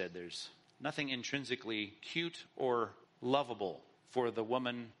God said there's nothing intrinsically cute or lovable for the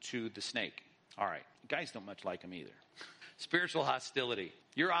woman to the snake. All right, guys don't much like them either. Spiritual hostility.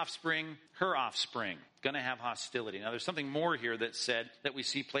 Your offspring, her offspring, going to have hostility. Now, there's something more here that's said that we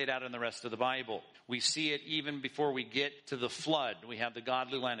see played out in the rest of the Bible. We see it even before we get to the flood. We have the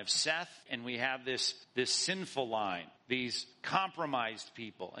godly line of Seth, and we have this sinful line, these compromised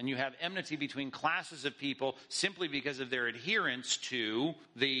people. And you have enmity between classes of people simply because of their adherence to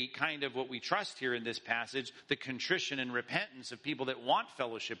the kind of what we trust here in this passage, the contrition and repentance of people that want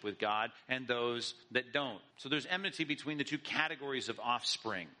fellowship with God and those that don't. So there's enmity between the two categories of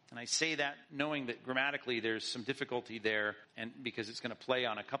offspring. And I say that knowing that grammatically there's some difficulty there, and because it's going to play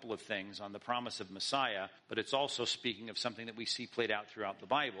on a couple of things, on the promise of Messiah, but it's also speaking of something that we see played out throughout the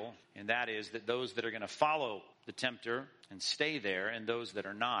Bible, and that is that those that are going to follow the tempter and stay there, and those that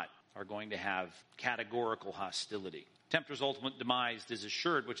are not, are going to have categorical hostility. Tempter's ultimate demise is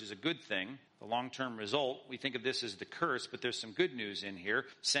assured, which is a good thing. The long-term result, we think of this as the curse, but there's some good news in here,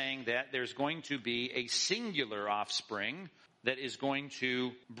 saying that there's going to be a singular offspring that is going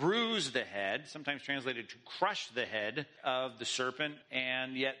to bruise the head, sometimes translated to crush the head of the serpent,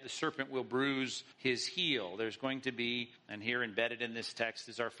 and yet the serpent will bruise his heel. There's going to be, and here embedded in this text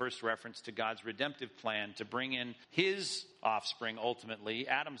is our first reference to God's redemptive plan to bring in his offspring, ultimately,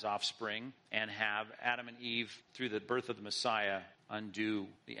 Adam's offspring, and have Adam and Eve, through the birth of the Messiah, undo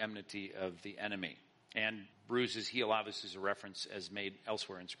the enmity of the enemy. And bruise his heel, obviously, is a reference as made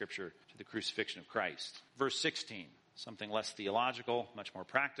elsewhere in Scripture to the crucifixion of Christ. Verse 16. Something less theological, much more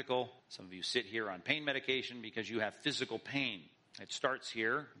practical. Some of you sit here on pain medication because you have physical pain. It starts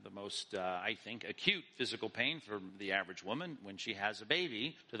here, the most, I think, acute physical pain for the average woman when she has a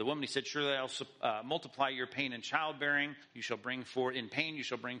baby. To the woman, he said, surely I'll multiply your pain in childbearing. You shall bring forth, in pain you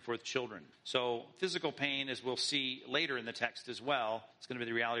shall bring forth children. So physical pain, as we'll see later in the text as well, it's going to be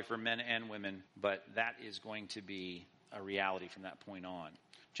the reality for men and women, but that is going to be a reality from that point on.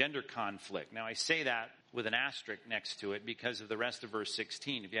 Gender conflict. Now, I say that with an asterisk next to it because of the rest of verse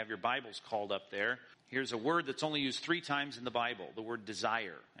 16. If you have your Bibles called up there, here's a word that's only used 3 times in the Bible, the word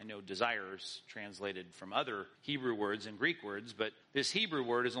desire. I know desire is translated from other Hebrew words and Greek words, but this Hebrew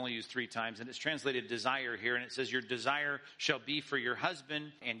word is only used 3 times, and it's translated desire here, and it says, your desire shall be for your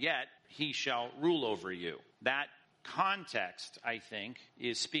husband, and yet he shall rule over you. That context, I think,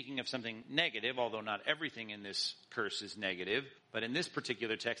 is speaking of something negative, although not everything in this curse is negative. But in this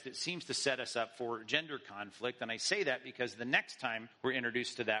particular text, it seems to set us up for gender conflict. And I say that because the next time we're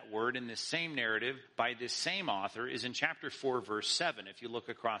introduced to that word in this same narrative by this same author is in chapter 4, verse 7, if you look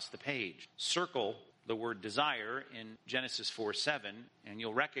across the page. Circle the word desire in Genesis 4:7, and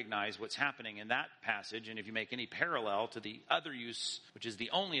you'll recognize what's happening in that passage. And if you make any parallel to the other use, which is the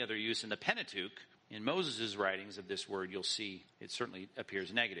only other use in the Pentateuch, in Moses' writings of this word, you'll see it certainly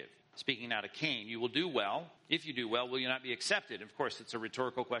appears negative. Speaking now to Cain, you will do well. If you do well, will you not be accepted? Of course, it's a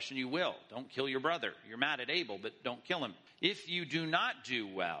rhetorical question. You will. Don't kill your brother. You're mad at Abel, but don't kill him. If you do not do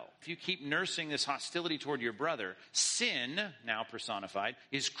well, if you keep nursing this hostility toward your brother, sin, now personified,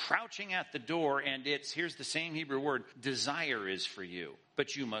 is crouching at the door, and here's the same Hebrew word, desire is for you,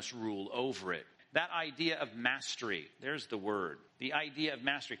 but you must rule over it. That idea of mastery, there's the word. The idea of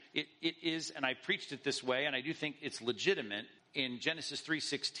mastery. It is, and I preached it this way, and I do think it's legitimate. In Genesis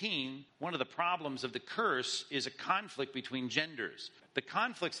 3:16, one of the problems of the curse is a conflict between genders. The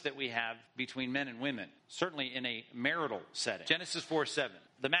conflicts that we have between men and women, certainly in a marital setting. Genesis 4:7,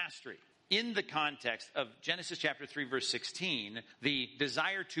 the mastery. In the context of Genesis chapter 3, verse 16, the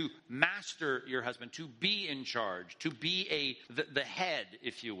desire to master your husband, to be in charge, to be the head,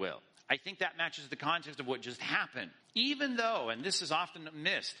 if you will. I think that matches the context of what just happened. Even though, and this is often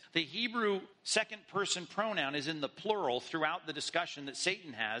missed, the Hebrew second person pronoun is in the plural throughout the discussion that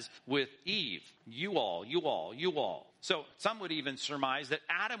Satan has with Eve. You all, you all, you all. So some would even surmise that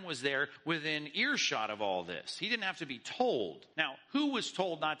Adam was there within earshot of all this. He didn't have to be told. Now, who was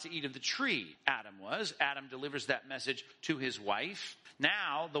told not to eat of the tree? Adam was. Adam delivers that message to his wife.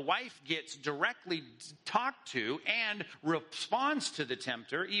 Now, the wife gets directly talked to and responds to the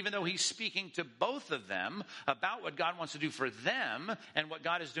tempter, even though he's speaking to both of them about what God wants to do for them and what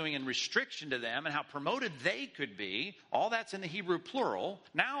God is doing in restriction to them and how promoted they could be. All that's in the Hebrew plural.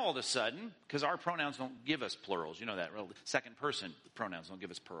 Now, all of a sudden, because our pronouns don't give us plurals. You know that. Second person pronouns don't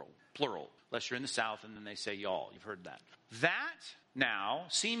give us plural. Unless you're in the South and then they say y'all. You've heard that. That now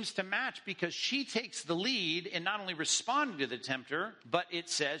seems to match because she takes the lead in not only responding to the tempter, but it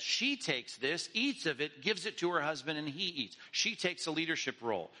says she takes this, eats of it, gives it to her husband, and he eats. She takes a leadership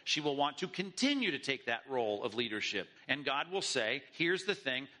role. She will want to continue to take that role of leadership. And God will say, here's the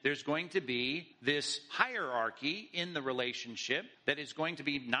thing, there's going to be this hierarchy in the relationship that is going to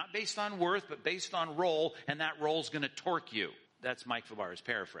be not based on worth, but based on role, and that role is going to torque you. That's Mike Fabar's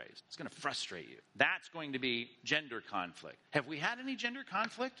paraphrase. It's going to frustrate you. That's going to be gender conflict. Have we had any gender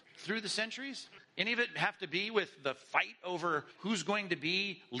conflict through the centuries? Any of it have to be with the fight over who's going to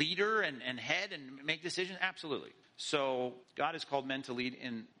be leader and head and make decisions? Absolutely. So God has called men to lead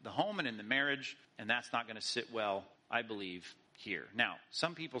in the home and in the marriage, and that's not going to sit well, I believe, here. Now,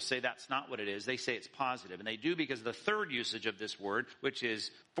 some people say that's not what it is. They say it's positive, and they do because the third usage of this word, which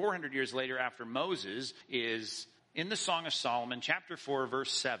is 400 years later after Moses, is in the Song of Solomon, chapter 4,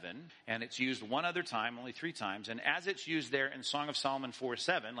 verse 7, and it's used one other time, only 3 times. And as it's used there in Song of Solomon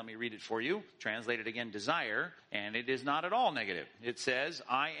 4:7, let me read it for you. Translated again, desire, and it is not at all negative. It says,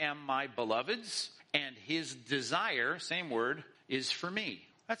 I am my beloved's, and his desire, same word, is for me.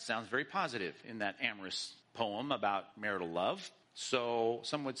 That sounds very positive in that amorous poem about marital love. So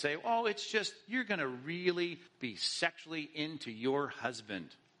some would say, oh, it's just, you're going to really be sexually into your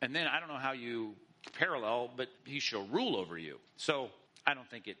husband. And then I don't know how you parallel, but he shall rule over you. So I don't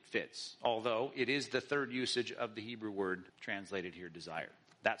think it fits, although it is the third usage of the Hebrew word translated here, desire.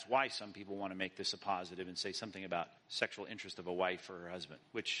 That's why some people want to make this a positive and say something about sexual interest of a wife for her husband,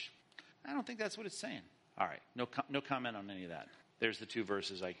 which I don't think that's what it's saying. All right, no comment on any of that. There's the 2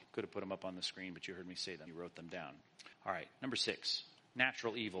 verses. I could have put them up on the screen, but you heard me say them. You wrote them down. All right, number 6,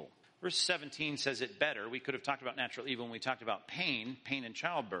 natural evil. Verse 17 says it better. We could have talked about natural evil when we talked about pain in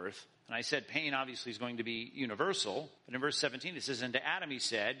childbirth. And I said pain obviously is going to be universal. But in verse 17 it says, and to Adam he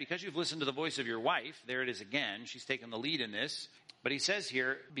said, because you've listened to the voice of your wife, there it is again, she's taken the lead in this. But he says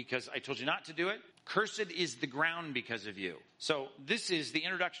here, because I told you not to do it, cursed is the ground because of you. So this is the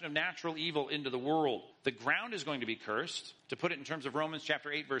introduction of natural evil into the world. The ground is going to be cursed. To put it in terms of Romans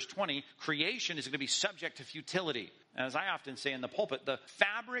chapter 8, verse 20, creation is going to be subject to futility. As I often say in the pulpit, the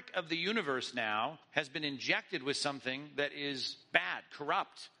fabric of the universe now has been injected with something that is bad,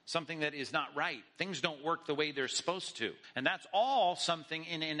 corrupt, something that is not right. Things don't work the way they're supposed to. And that's all something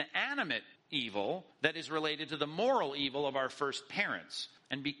in inanimate evil that is related to the moral evil of our first parents.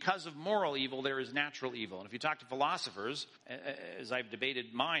 And because of moral evil, there is natural evil. And if you talk to philosophers, as I've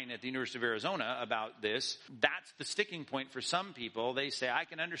debated mine at the University of Arizona about this, that's the sticking point for some people. They say, I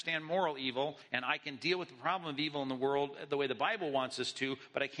can understand moral evil, and I can deal with the problem of evil in the world the way the Bible wants us to,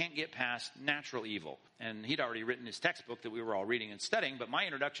 but I can't get past natural evil. And he'd already written his textbook that we were all reading and studying, but my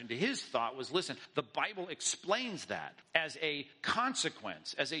introduction to his thought was, listen, the Bible explains that as a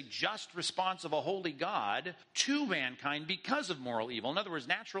consequence, as a just response of a holy God to mankind because of moral evil. In other words,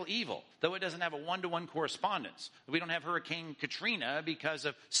 natural evil, though it doesn't have a one-to-one correspondence. We don't have Hurricane Katrina because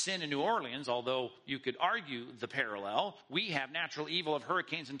of sin in New Orleans, although you could argue the parallel. We have natural evil of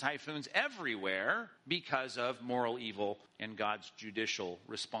hurricanes and typhoons everywhere because of moral evil and God's judicial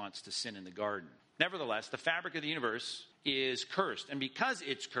response to sin in the garden. Nevertheless, the fabric of the universe is cursed. And because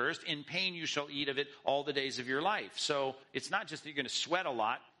it's cursed, in pain you shall eat of it all the days of your life. So it's not just that you're going to sweat a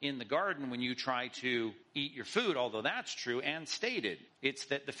lot in the garden when you try to eat your food, although that's true and stated. It's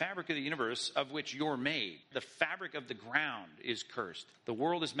that the fabric of the universe of which you're made, the fabric of the ground is cursed. The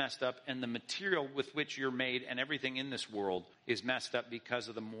world is messed up, and the material with which you're made and everything in this world is messed up because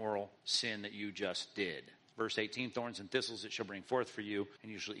of the moral sin that you just did. Verse 18, thorns and thistles it shall bring forth for you,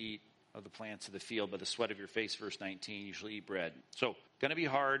 and you shall eat of the plants of the field, by the sweat of your face, verse 19, you shall eat bread. So, going to be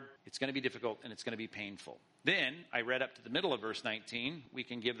hard, it's going to be difficult, and it's going to be painful. Then, I read up to the middle of verse 19. We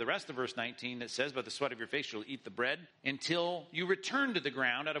can give the rest of verse 19 that says, by the sweat of your face you'll eat the bread until you return to the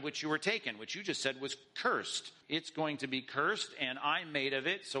ground out of which you were taken, which you just said was cursed. It's going to be cursed, and I'm made of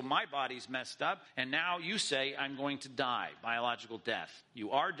it, so my body's messed up, and now you say I'm going to die, biological death.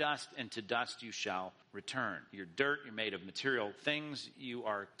 You are dust, and to dust you shall return. You're dirt, you're made of material things, you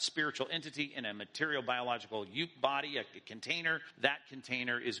are a spiritual entity in a material biological body, a container. That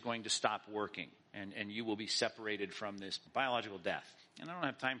container is going to stop working. And you will be separated from this biological death. And I don't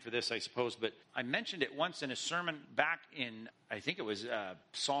have time for this, I suppose, but I mentioned it once in a sermon back in, I think it was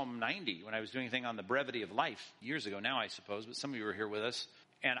Psalm 90, when I was doing a thing on the brevity of life, years ago now, I suppose, but some of you were here with us.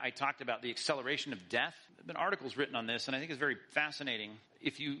 And I talked about the acceleration of death. There have been articles written on this, and I think it's very fascinating.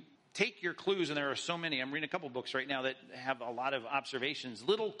 If you take your clues, and there are so many. I'm reading a couple books right now that have a lot of observations,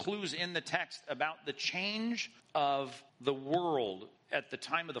 little clues in the text about the change of the world at the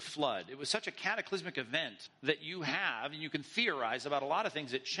time of the flood. It was such a cataclysmic event that you have, and you can theorize about a lot of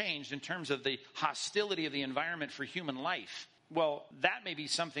things that changed in terms of the hostility of the environment for human life. Well, that may be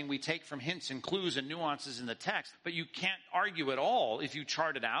something we take from hints and clues and nuances in the text, but you can't argue at all if you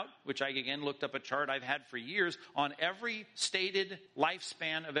chart it out, which I, again, looked up a chart I've had for years on every stated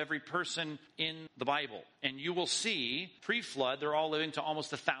lifespan of every person in the Bible. And you will see, pre-flood, they're all living to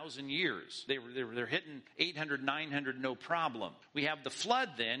almost 1,000 years. They're hitting 800, 900, no problem. We have the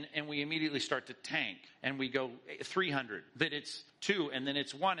flood then, and we immediately start to tank. And we go 300, then it's 2, and then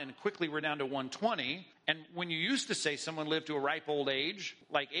it's 1, and quickly we're down to 120. And when you used to say someone lived to a ripe old age,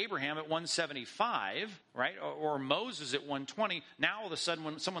 like Abraham at 175, right, or Moses at 120, now all of a sudden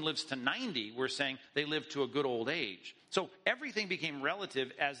when someone lives to 90, we're saying they lived to a good old age. So everything became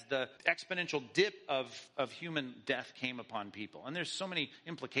relative as the exponential dip of human death came upon people. And there's so many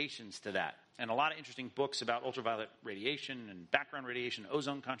implications to that. And a lot of interesting books about ultraviolet radiation and background radiation,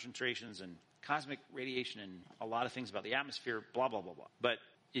 ozone concentrations and cosmic radiation and a lot of things about the atmosphere, blah, blah, blah, blah. But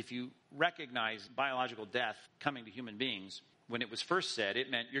if you recognize biological death coming to human beings, when it was first said,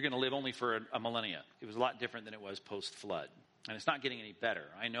 it meant you're going to live only for a millennia. It was a lot different than it was post-flood. And it's not getting any better.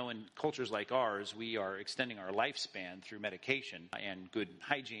 I know in cultures like ours, we are extending our lifespan through medication and good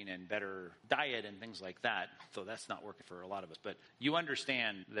hygiene and better diet and things like that. So that's not working for a lot of us. But you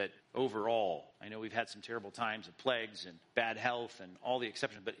understand that overall, I know we've had some terrible times of plagues and bad health and all the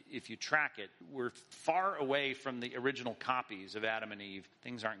exceptions. But if you track it, we're far away from the original copies of Adam and Eve.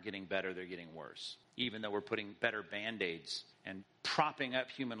 Things aren't getting better, they're getting worse. Even though we're putting better Band-Aids and propping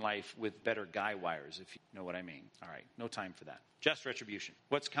up human life with better guy wires, if you know what I mean. All right, no time for that. Just retribution.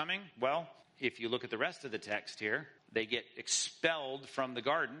 What's coming? Well, if you look at the rest of the text here, they get expelled from the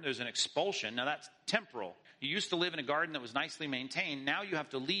garden. There's an expulsion. Now that's temporal. You used to live in a garden that was nicely maintained. Now you have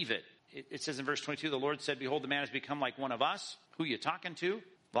to leave it. It says in verse 22, the Lord said, behold, the man has become like one of us. Who are you talking to?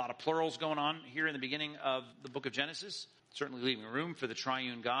 A lot of plurals going on here in the beginning of the book of Genesis. Certainly leaving room for the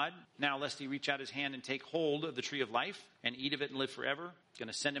triune God. Now, lest he reach out his hand and take hold of the tree of life and eat of it and live forever. Going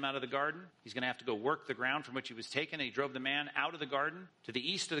to send him out of the garden. He's going to have to go work the ground from which he was taken. And he drove the man out of the garden to the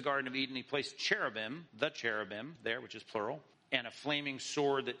east of the Garden of Eden. He placed cherubim, the cherubim there, which is plural, and a flaming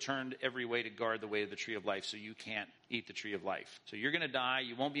sword that turned every way to guard the way of the tree of life, so you can't eat the tree of life. So you're going to die.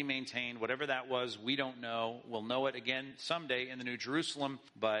 You won't be maintained. Whatever that was, we don't know. We'll know it again someday in the New Jerusalem,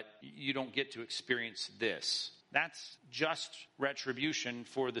 but you don't get to experience this. That's just retribution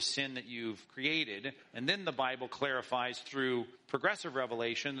for the sin that you've created. And then the Bible clarifies through progressive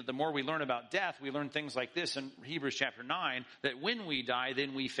revelation that the more we learn about death, we learn things like this in Hebrews chapter 9, that when we die,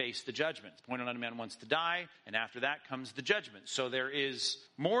 then we face the judgment. It's appointed unto man once to die, and after that comes the judgment. So there is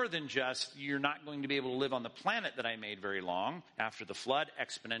more than just, you're not going to be able to live on the planet that I made very long. After the flood,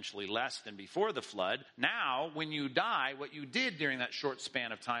 exponentially less than before the flood. Now, when you die, what you did during that short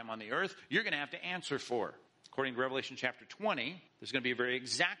span of time on the earth, you're going to have to answer for. According to Revelation chapter 20, there's going to be a very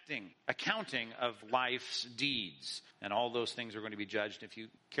exacting accounting of life's deeds. And all those things are going to be judged. If you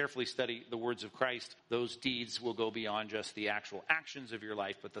carefully study the words of Christ, those deeds will go beyond just the actual actions of your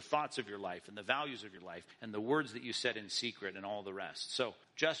life, but the thoughts of your life and the values of your life and the words that you said in secret and all the rest. So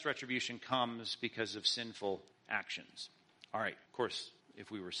just retribution comes because of sinful actions. All right, of course,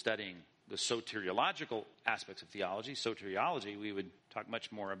 if we were studying the soteriological aspects of theology, soteriology, we would talk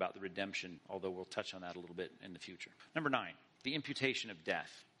much more about the redemption, although we'll touch on that a little bit in the future. Number 9, the imputation of death.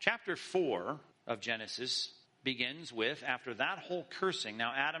 Chapter 4 of Genesis begins with, after that whole cursing,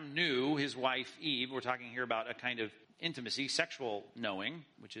 now Adam knew his wife Eve. We're talking here about a kind of intimacy, sexual knowing,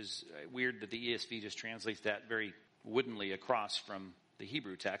 which is weird that the ESV just translates that very woodenly across from the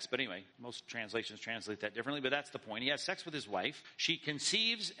Hebrew text. But anyway, most translations translate that differently, but that's the point. He has sex with his wife. She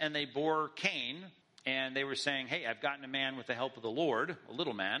conceives, and they bore Cain. And they were saying, hey, I've gotten a man with the help of the Lord, a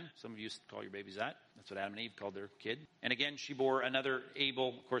little man. Some of you used to call your babies that. That's what Adam and Eve called their kid. And again, she bore another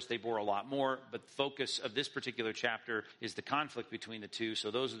Abel. Of course, they bore a lot more. But the focus of this particular chapter is the conflict between the two.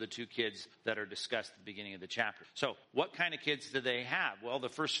 So those are the two kids that are discussed at the beginning of the chapter. So what kind of kids do they have? Well, the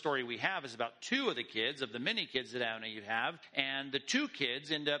first story we have is about two of the kids, of the many kids that Adam and Eve have. And the two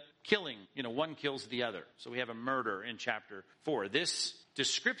kids end up killing. One kills the other. So we have a murder in chapter 4. This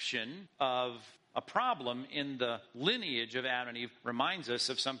description of a problem in the lineage of Adam and Eve reminds us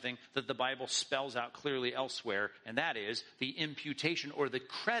of something that the Bible spells out clearly elsewhere, and that is the imputation or the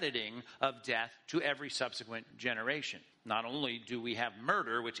crediting of death to every subsequent generation. Not only do we have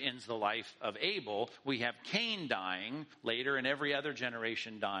murder, which ends the life of Abel, we have Cain dying later and every other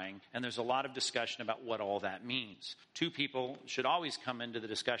generation dying, and there's a lot of discussion about what all that means. Two people should always come into the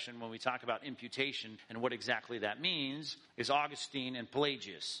discussion when we talk about imputation and what exactly that means is Augustine and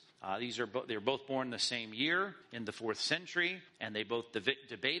Pelagius. They're both born the same year in the 4th century, and they both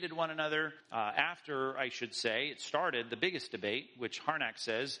debated one another. After, I should say, it started the biggest debate, which Harnack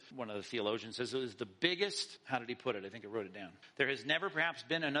says, one of the theologians says, it was the biggest, how did he put it? I think I wrote it down. There has never perhaps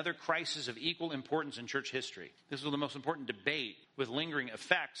been another crisis of equal importance in church history. This was the most important debate with lingering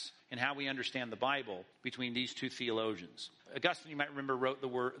effects in how we understand the Bible between these two theologians. Augustine, you might remember, wrote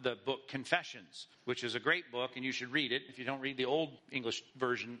the book Confessions, which is a great book, and you should read it. If you don't read the old English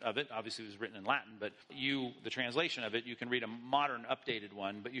version of it, obviously it was written in Latin, but the translation of it, you can read a modern, updated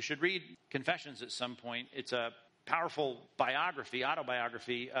one. But you should read Confessions at some point. It's a powerful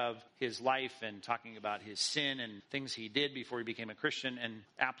autobiography of his life and talking about his sin and things he did before he became a Christian, and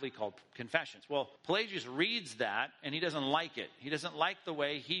aptly called Confessions. Well, Pelagius reads that and he doesn't like it. He doesn't like the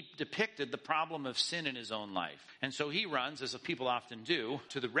way he depicted the problem of sin in his own life. And so he runs, as people often do,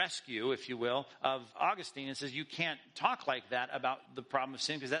 to the rescue, if you will, of Augustine and says, you can't talk like that about the problem of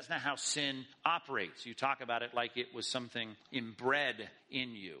sin because that's not how sin operates. You talk about it like it was something inbred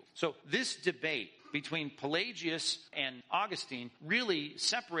in you. So this debate between Pelagius and Augustine really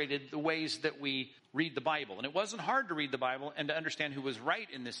separated the ways that we read the Bible. And it wasn't hard to read the Bible and to understand who was right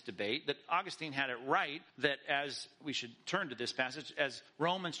in this debate, that Augustine had it right, that as we should turn to this passage, as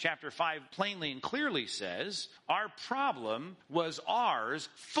Romans chapter 5 plainly and clearly says, our problem was ours,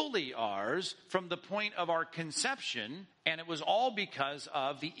 fully ours, from the point of our conception, and it was all because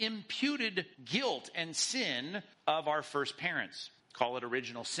of the imputed guilt and sin of our first parents. Call it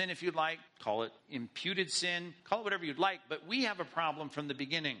original sin if you'd like. Call it imputed sin. Call it whatever you'd like. But we have a problem from the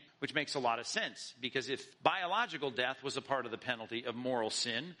beginning, which makes a lot of sense. Because if biological death was a part of the penalty of moral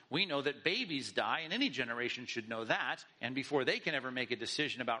sin, we know that babies die, and any generation should know that. And before they can ever make a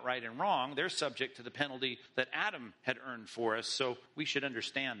decision about right and wrong, they're subject to the penalty that Adam had earned for us. So we should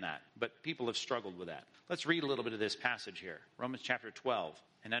understand that. But people have struggled with that. Let's read a little bit of this passage here. Romans chapter 12.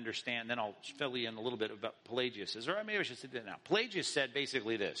 And understand, then I'll fill you in a little bit about Pelagius. Or maybe I should say that now. Pelagius said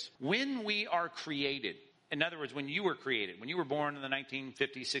basically this: when we are created, in other words, when you were created, when you were born in the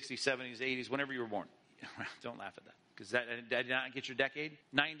 1950s, 60s, 70s, 80s, whenever you were born. Don't laugh at that, because that did not get your decade.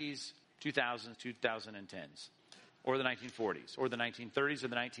 90s, 2000s, 2010s. Or the 1940s, or the 1930s, or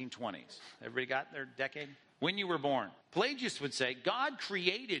the 1920s. Everybody got their decade? When you were born. Pelagius would say, God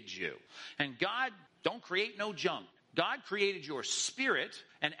created you. And God don't create no junk. God created your spirit,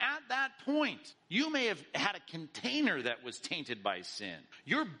 and at that point, you may have had a container that was tainted by sin.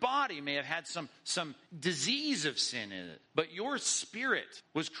 Your body may have had some disease of sin in it, but your spirit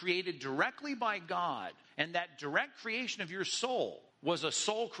was created directly by God, and that direct creation of your soul was a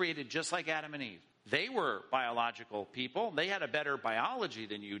soul created just like Adam and Eve. They were biological people. They had a better biology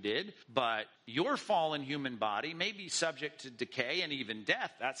than you did, but your fallen human body may be subject to decay and even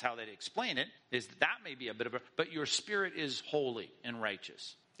death. That's how they'd explain it, is that may be a bit of a, but your spirit is holy and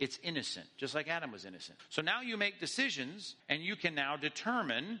righteous. It's innocent, just like Adam was innocent. So now you make decisions, and you can now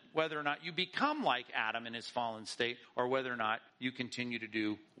determine whether or not you become like Adam in his fallen state, or whether or not you continue to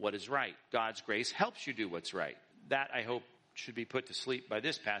do what is right. God's grace helps you do what's right. That, I hope, should be put to sleep by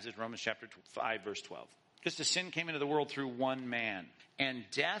this passage, Romans chapter 5, verse 12. Just as sin came into the world through one man, and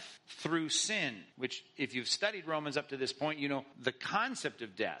death through sin, which if you've studied Romans up to this point, you know the concept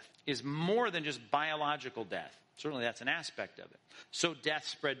of death is more than just biological death. Certainly that's an aspect of it. So death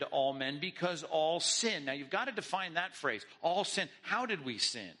spread to all men because all sin. Now you've got to define that phrase, all sin. How did we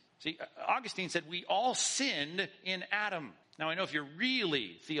sin? See, Augustine said we all sinned in Adam. Now, I know if you're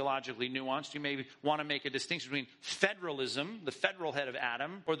really theologically nuanced, you may want to make a distinction between federalism, the federal head of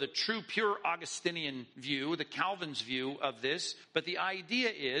Adam, or the true, pure Augustinian view, the Calvin's view of this. But the idea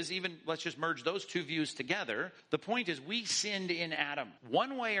is, even let's just merge those two views together. The point is we sinned in Adam,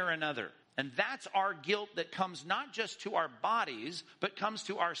 one way or another. And that's our guilt that comes not just to our bodies, but comes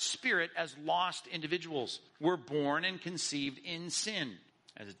to our spirit as lost individuals. We're born and conceived in sin,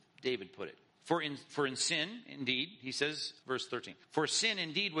 as David put it. For in sin, indeed, he says, verse 13, for sin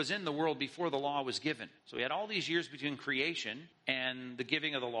indeed was in the world before the law was given. So we had all these years between creation and the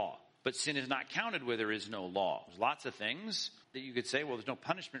giving of the law. But sin is not counted where there is no law. There's lots of things that you could say, well, there's no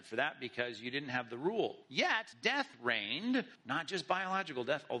punishment for that because you didn't have the rule. Yet, death reigned, not just biological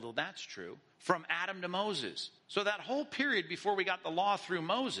death, although that's true, from Adam to Moses. So that whole period before we got the law through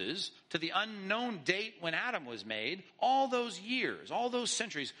Moses to the unknown date when Adam was made, all those years, all those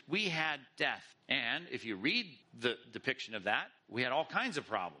centuries, we had death. And if you read the depiction of that, we had all kinds of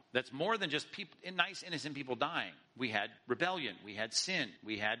problems. That's more than just people, nice, innocent people dying. We had rebellion. We had sin.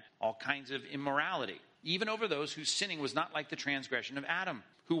 We had all kinds of immorality. Even over those whose sinning was not like the transgression of Adam,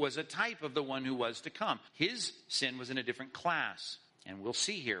 who was a type of the one who was to come. His sin was in a different class. And we'll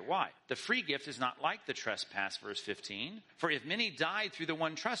see here why. The free gift is not like the trespass, verse 15. For if many died through the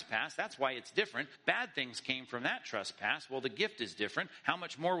one trespass, that's why it's different. Bad things came from that trespass. Well, the gift is different. How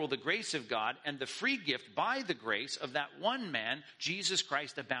much more will the grace of God and the free gift by the grace of that one man, Jesus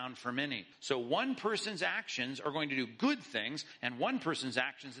Christ, abound for many? So one person's actions are going to do good things, and one person's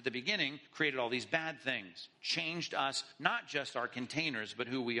actions at the beginning created all these bad things. Changed us, not just our containers, but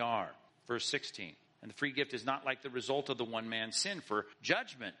who we are. Verse 16. And the free gift is not like the result of the one man's sin. For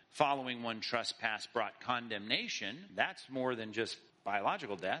judgment following one trespass brought condemnation. That's more than just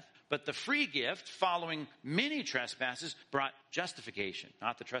biological death. But the free gift following many trespasses brought justification.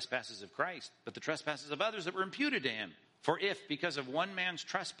 Not the trespasses of Christ, but the trespasses of others that were imputed to him. For if, because of one man's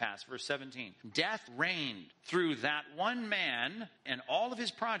trespass, verse 17, death reigned through that one man and all of his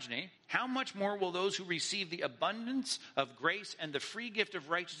progeny, how much more will those who receive the abundance of grace and the free gift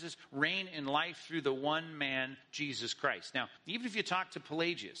of righteousness reign in life through the one man, Jesus Christ? Now, even if you talk to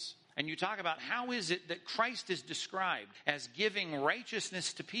Pelagius, and you talk about how is it that Christ is described as giving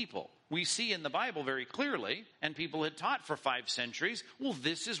righteousness to people, we see in the Bible very clearly, and people had taught for 5 centuries, well,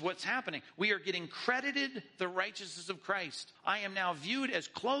 this is what's happening. We are getting credited the righteousness of Christ. I am now viewed as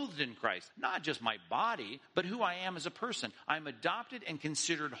clothed in Christ. Not just my body, but who I am as a person. I'm adopted and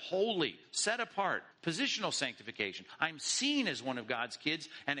considered holy, set apart, positional sanctification. I'm seen as one of God's kids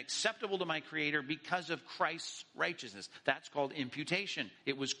and acceptable to my Creator because of Christ's righteousness. That's called imputation.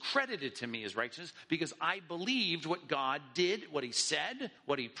 It was credited to me as righteousness because I believed what God did, what he said,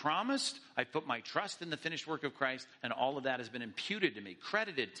 what he promised. I put my trust in the finished work of Christ, and all of that has been imputed to me,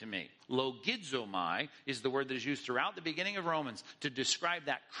 credited to me. Logizomai is the word that is used throughout the beginning of Romans to describe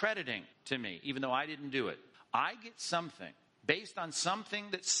that crediting to me, even though I didn't do it. I get something based on something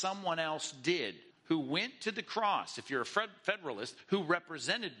that someone else did, who went to the cross, if you're a Federalist, who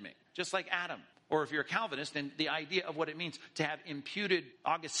represented me, just like Adam. Or if you're a Calvinist, then the idea of what it means to have imputed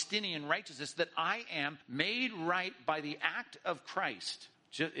Augustinian righteousness, that I am made right by the act of Christ.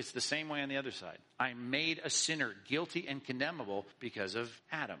 It's the same way on the other side. I'm made a sinner, guilty and condemnable because of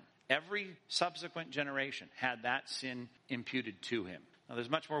Adam. Every subsequent generation had that sin imputed to him. Now, there's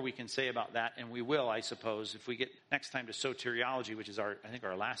much more we can say about that, and we will, I suppose, if we get next time to soteriology, which is I think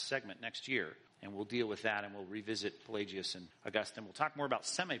our last segment next year. And we'll deal with that, and we'll revisit Pelagius and Augustine. We'll talk more about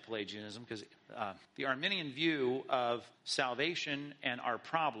semi-Pelagianism, because the Arminian view of salvation and our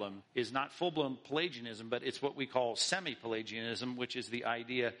problem is not full-blown Pelagianism, but it's what we call semi-Pelagianism, which is the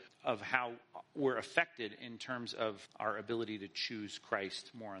idea of how we're affected in terms of our ability to choose Christ.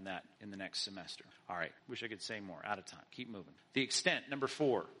 More on that in the next semester. All right. Wish I could say more. Out of time. Keep moving. The extent, number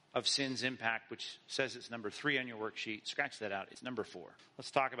 4, of sin's impact, which says it's number 3 on your worksheet. Scratch that out. It's number 4. Let's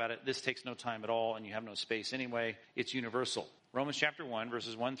talk about it. This takes no time at all, and you have no space anyway. It's universal. Romans chapter 1,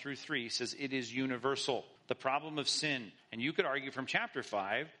 verses 1 through 3 says it is universal. The problem of sin. And you could argue from chapter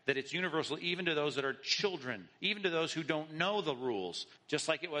 5 that it's universal even to those that are children, even to those who don't know the rules. Just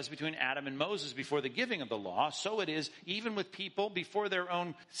like it was between Adam and Moses before the giving of the law, so it is even with people before their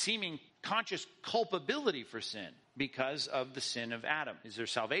own seeming conscious culpability for sin because of the sin of Adam. Is there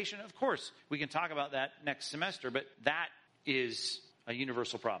salvation? Of course. We can talk about that next semester, but that is a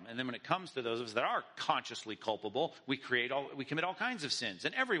universal problem. And then when it comes to those of us that are consciously culpable, we commit all kinds of sins.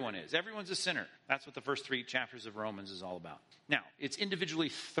 And everyone is. Everyone's a sinner. That's what the first 3 chapters of Romans is all about. Now, it's individually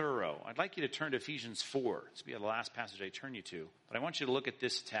thorough. I'd like you to turn to Ephesians 4. This will be the last passage I turn you to. But I want you to look at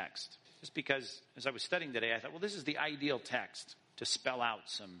this text. Just because, as I was studying today, I thought, well, this is the ideal text to spell out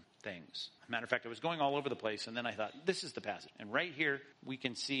some things. Matter of fact, I was going all over the place, and then I thought, this is the passage. And right here, we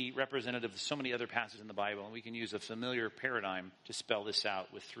can see representative of so many other passages in the Bible, and we can use a familiar paradigm to spell this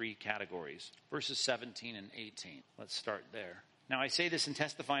out with 3 categories. Verses 17 and 18. Let's start there. Now I say this and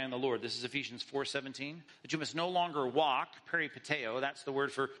testify on the Lord. This is Ephesians 4:17. That you must no longer walk, peripateo, that's the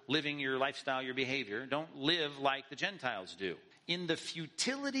word for living your lifestyle, your behavior. Don't live like the Gentiles do. In the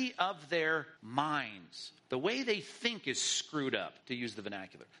futility of their minds. The way they think is screwed up, to use the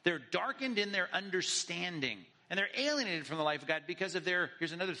vernacular. They're darkened in their understanding. And they're alienated from the life of God because of their,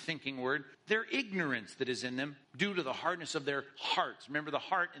 here's another thinking word, their ignorance that is in them due to the hardness of their hearts. Remember, the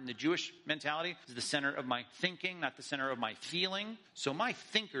heart in the Jewish mentality is the center of my thinking, not the center of my feeling. So my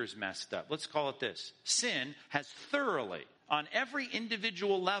thinker's messed up. Let's call it this. Sin has thoroughly, on every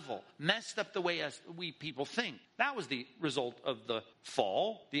individual level, messed up the way we people think. That was the result of the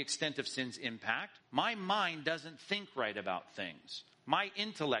fall, the extent of sin's impact. My mind doesn't think right about things. My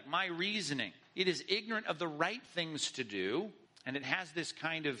intellect, my reasoning, it is ignorant of the right things to do, and it has this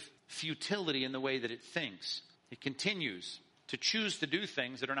kind of futility in the way that it thinks. It continues to choose to do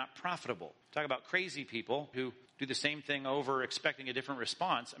things that are not profitable. Talk about crazy people who do the same thing over expecting a different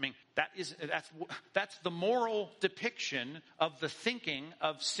response. I mean, that's the moral depiction of the thinking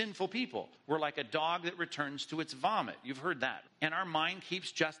of sinful people. We're like a dog that returns to its vomit. You've heard that. And our mind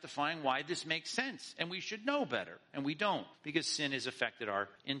keeps justifying why this makes sense. And we should know better. And we don't, because sin has affected our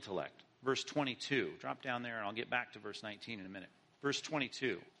intellect. Verse 22. Drop down there and I'll get back to verse 19 in a minute. Verse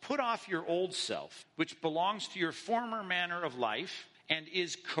 22. Put off your old self, which belongs to your former manner of life, and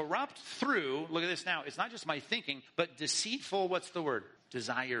is corrupt through, look at this now, it's not just my thinking, but deceitful, what's the word?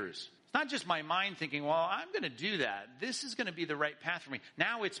 Desires. It's not just my mind thinking, well, I'm going to do that. This is going to be the right path for me.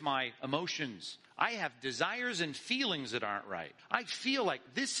 Now it's my emotions. I have desires and feelings that aren't right. I feel like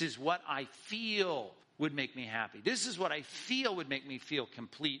this is what I feel would make me happy. This is what I feel would make me feel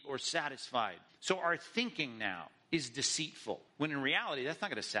complete or satisfied. So our thinking now is deceitful, when in reality, that's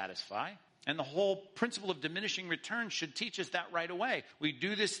not going to satisfy. And the whole principle of diminishing returns should teach us that right away. We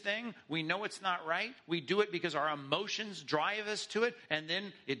do this thing, we know it's not right, we do it because our emotions drive us to it, and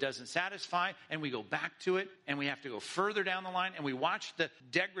then it doesn't satisfy, and we go back to it, and we have to go further down the line, and we watch the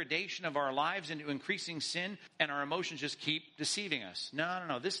degradation of our lives into increasing sin, and our emotions just keep deceiving us.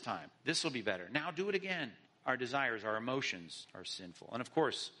 No, this time, this will be better. Now do it again. Our desires, our emotions are sinful. And of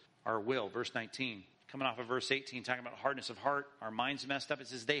course, our will, verse 19. Coming off of verse 18, talking about hardness of heart, our minds messed up. It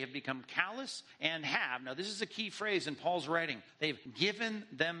says they have become callous and have. Now, this is a key phrase in Paul's writing. They've given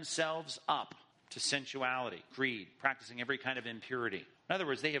themselves up to sensuality, greed, practicing every kind of impurity. In other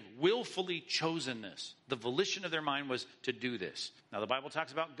words, they have willfully chosen this. The volition of their mind was to do this. Now, the Bible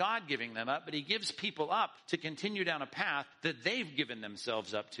talks about God giving them up, but he gives people up to continue down a path that they've given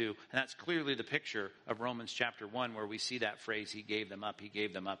themselves up to. And that's clearly the picture of Romans chapter 1, where we see that phrase, he gave them up, he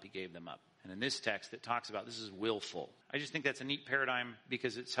gave them up, he gave them up. And in this text, it talks about this is willful. I just think that's a neat paradigm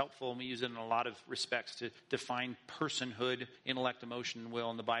because it's helpful, and we use it in a lot of respects to define personhood, intellect, emotion, and will.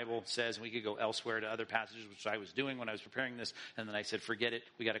 And the Bible says, and we could go elsewhere to other passages, which I was doing when I was preparing this, and then I said, forget it.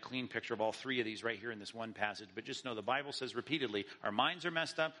 We got a clean picture of all 3 of these right here in this one passage. But just know the Bible says repeatedly, our minds are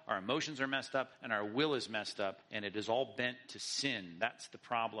messed up, our emotions are messed up, and our will is messed up, and it is all bent to sin. That's the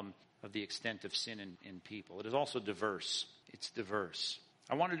problem of the extent of sin in people. It is also diverse. It's diverse.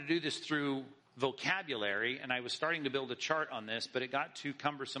 I wanted to do this through vocabulary, and I was starting to build a chart on this, but it got too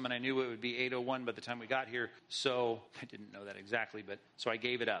cumbersome, and I knew it would be 8:01 by the time we got here, so I didn't know that exactly, but so I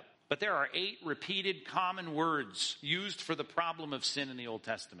gave it up. But there are 8 repeated common words used for the problem of sin in the Old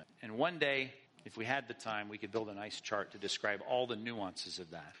Testament. And one day, if we had the time, we could build a nice chart to describe all the nuances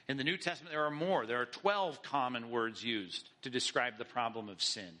of that. In the New Testament, there are more. There are 12 common words used to describe the problem of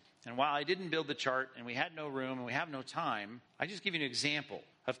sin. And while I didn't build the chart, and we had no room, and we have no time, I just give you an example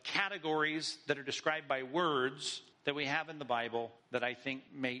of categories that are described by words that we have in the Bible that I think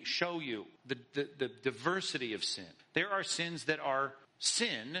may show you the diversity of sin. There are sins that are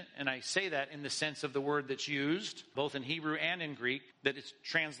sin, and I say that in the sense of the word that's used, both in Hebrew and in Greek, that it's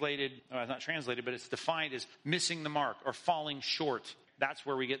translated, not translated, but it's defined as missing the mark or falling short. That's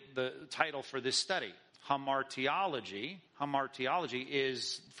where we get the title for this study. Hamartiology. Hamartiology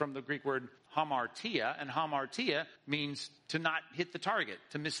is from the Greek word hamartia, and hamartia means to not hit the target,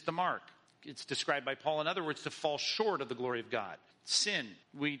 to miss the mark. It's described by Paul, in other words, to fall short of the glory of God. Sin.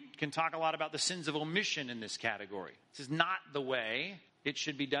 We can talk a lot about the sins of omission in this category. This is not the way it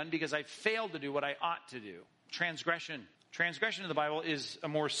should be done because I failed to do what I ought to do. Transgression. Transgression in the Bible is a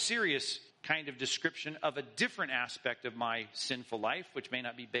more serious kind of description of a different aspect of my sinful life, which may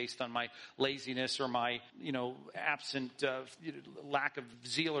not be based on my laziness or my, absent lack of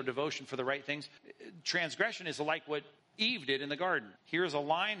zeal or devotion for the right things. Transgression is like what Eve did in the garden. Here's a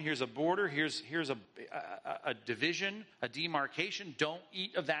line, here's a border, here's a division, a demarcation. Don't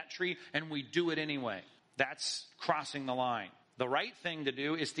eat of that tree, and we do it anyway. That's crossing the line. The right thing to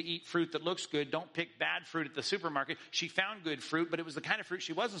do is to eat fruit that looks good. Don't pick bad fruit at the supermarket. She found good fruit, but it was the kind of fruit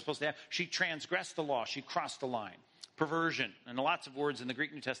she wasn't supposed to have. She transgressed the law. She crossed the line. Perversion. And lots of words in the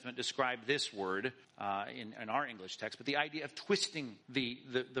Greek New Testament describe this word in our English text, but the idea of twisting the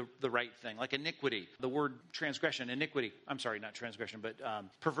right thing, like iniquity. The word transgression, iniquity. I'm sorry, not transgression, but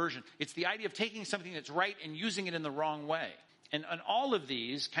perversion. It's the idea of taking something that's right and using it in the wrong way. And all of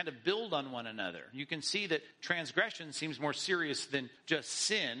these kind of build on one another. You can see that transgression seems more serious than just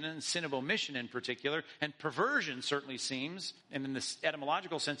sin, and sin of omission in particular. And perversion certainly seems, and in the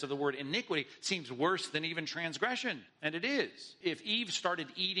etymological sense of the word iniquity, seems worse than even transgression. And it is. If Eve started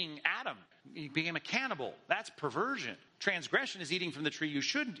eating Adam, he became a cannibal. That's perversion. Transgression is eating from the tree you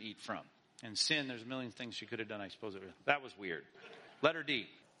shouldn't eat from. And sin, there's a million things she could have done, I suppose. That was weird. Letter D.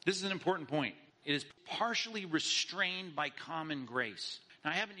 This is an important point. It is partially restrained by common grace.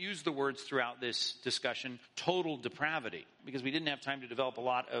 Now, I haven't used the words throughout this discussion, total depravity, because we didn't have time to develop a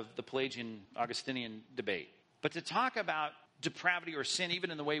lot of the Pelagian-Augustinian debate. But to talk about depravity or sin,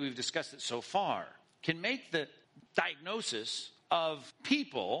 even in the way we've discussed it so far, can make the diagnosis of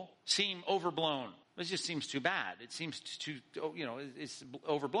people seem overblown. It just seems too bad. It seems too, it's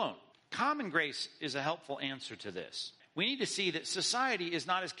overblown. Common grace is a helpful answer to this. We need to see that society is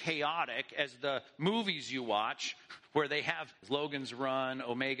not as chaotic as the movies you watch where they have Logan's Run,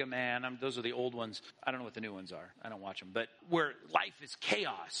 Omega Man. Those are the old ones. I don't know what the new ones are. I don't watch them. But where life is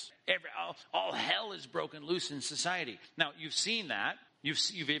chaos. All hell is broken loose in society. Now, you've seen that.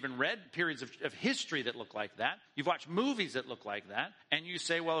 You've even read periods of history that look like that. You've watched movies that look like that. And you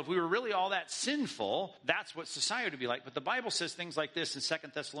say, well, if we were really all that sinful, that's what society would be like. But the Bible says things like this in 2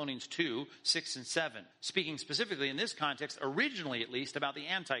 Thessalonians 2, 6 and 7. Speaking specifically in this context, originally at least, about the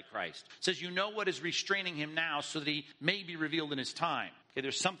Antichrist. It says, you know what is restraining him now so that he may be revealed in his time. Okay,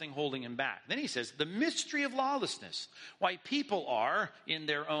 there's something holding him back. Then he says, the mystery of lawlessness. Why people are, in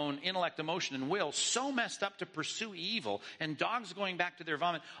their own intellect, emotion, and will, so messed up to pursue evil, and dogs going back to their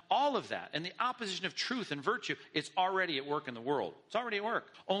vomit, all of that, and the opposition of truth and virtue, it's already at work in the world. It's already at work.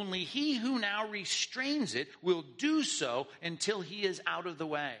 Only he who now restrains it will do so until he is out of the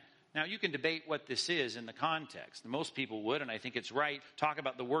way. Now, you can debate what this is in the context. Most people would, and I think it's right, talk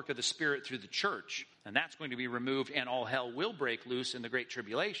about the work of the Spirit through the church. And that's going to be removed, and all hell will break loose in the Great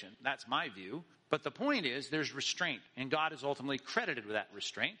Tribulation. That's my view. But the point is, there's restraint, and God is ultimately credited with that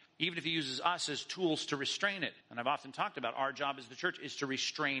restraint, even if he uses us as tools to restrain it. And I've often talked about our job as the church is to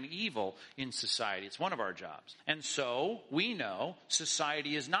restrain evil in society. It's one of our jobs. And so, we know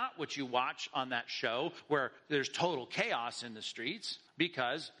society is not what you watch on that show where there's total chaos in the streets,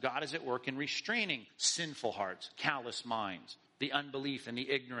 because God is at work in restraining sinful hearts, callous minds, the unbelief and the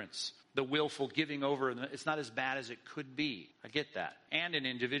ignorance, the willful giving over. It's not as bad as it could be. I get that. And in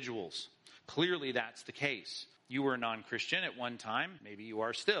individuals. Clearly that's the case. You were a non-Christian at one time. Maybe you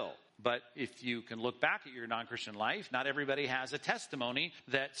are still. But if you can look back at your non-Christian life, not everybody has a testimony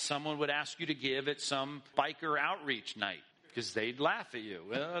that someone would ask you to give at some biker outreach night, because they'd laugh at you.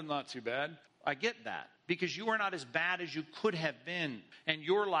 Well, not too bad. I get that. Because you are not as bad as you could have been. And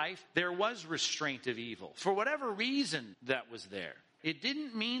your life, there was restraint of evil. For whatever reason that was there. It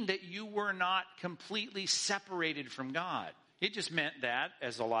didn't mean that you were not completely separated from God. It just meant that,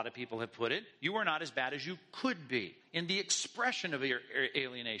 as a lot of people have put it, you were not as bad as you could be. in the expression of your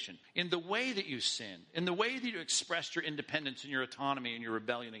alienation, in the way that you sinned, in the way that you expressed your independence and your autonomy and your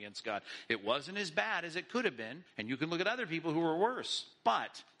rebellion against God. It wasn't as bad as it could have been, and you can look at other people who were worse.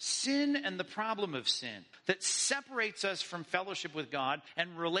 But sin and the problem of sin that separates us from fellowship with God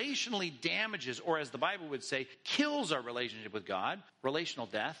and relationally damages, or as the Bible would say, kills our relationship with God, relational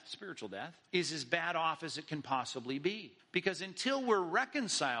death, spiritual death, is as bad off as it can possibly be. Because until we're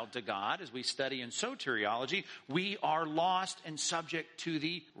reconciled to God, as we study in soteriology, we are lost and subject to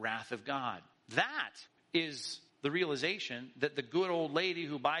the wrath of God. That is the realization that the good old lady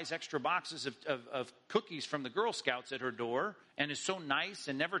who buys extra boxes of cookies from the Girl Scouts at her door and is so nice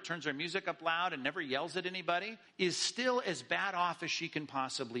and never turns her music up loud and never yells at anybody is still as bad off as she can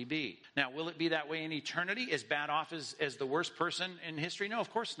possibly be. Now, will it be that way in eternity, as bad off as the worst person in history? No,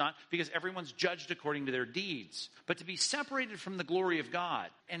 of course not, because everyone's judged according to their deeds. But to be separated from the glory of God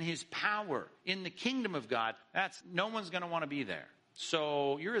and his power in the kingdom of God, no one's going to want to be there.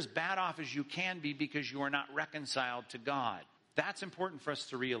 So you're as bad off as you can be because you are not reconciled to God. That's important for us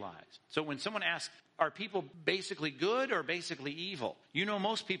to realize. So when someone asks, are people basically good or basically evil? You know,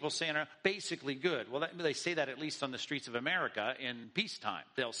 most people say basically good. Well, they say that at least on the streets of America in peacetime.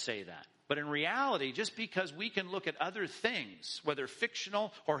 They'll say that. But in reality, just because we can look at other things, whether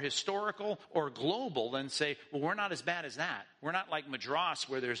fictional or historical or global, and say, well, we're not as bad as that. We're not like Madras,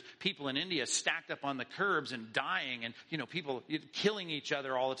 where there's people in India stacked up on the curbs and dying, and people killing each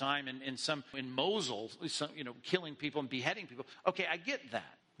other all the time, and in Mosul, killing people and beheading people. Okay, I get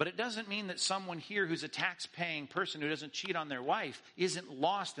that. But it doesn't mean that someone here who's a tax-paying person who doesn't cheat on their wife isn't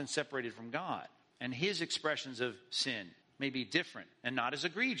lost and separated from God. And his expressions of sin may be different and not as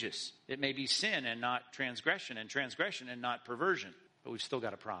egregious. It may be sin and not transgression and not perversion. But we've still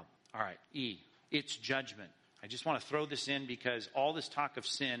got a problem. All right, E, it's judgment. I just want to throw this in because all this talk of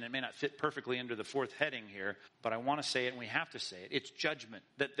sin, it may not fit perfectly under the fourth heading here, but I want to say it and we have to say it. It's judgment,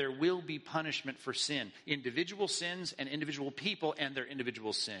 that there will be punishment for sin. Individual sins and individual people and their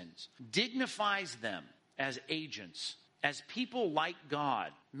individual sins. Dignifies them as agents, as people like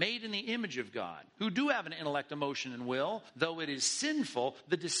God, made in the image of God, who do have an intellect, emotion, and will, though it is sinful,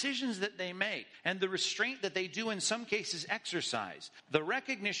 the decisions that they make and the restraint that they do in some cases exercise, the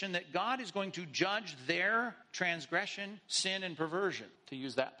recognition that God is going to judge their transgression, sin, and perversion, to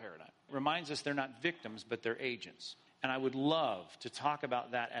use that paradigm. It reminds us they're not victims, but they're agents. And I would love to talk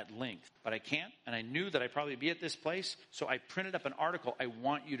about that at length, but I can't, and I knew that I'd probably be at this place, so I printed up an article I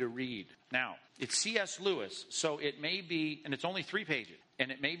want you to read. Now, it's C.S. Lewis, so it may be, and it's only 3 pages, and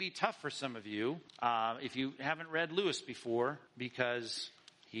it may be tough for some of you if you haven't read Lewis before, because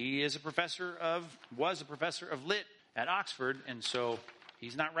he was a professor of lit at Oxford, and so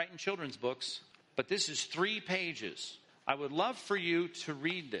he's not writing children's books, but this is 3 pages. I would love for you to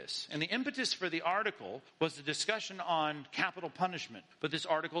read this. And the impetus for the article was the discussion on capital punishment. But this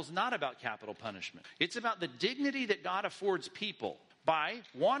article is not about capital punishment. It's about the dignity that God affords people by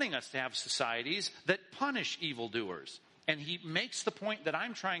wanting us to have societies that punish evildoers. And he makes the point that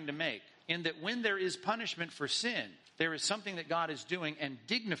I'm trying to make, in that when there is punishment for sin, there is something that God is doing and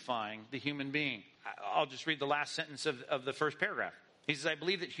dignifying the human being. I'll just read the last sentence of the first paragraph. He says, I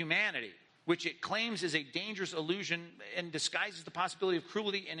believe that humanity, which it claims is a dangerous illusion and disguises the possibility of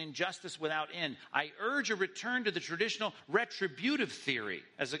cruelty and injustice without end. I urge a return to the traditional retributive theory,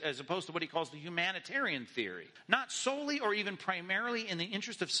 as opposed to what he calls the humanitarian theory. Not solely or even primarily in the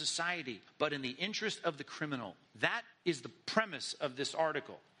interest of society, but in the interest of the criminal. That is the premise of this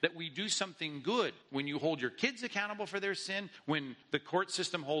article. That we do something good when you hold your kids accountable for their sin, when the court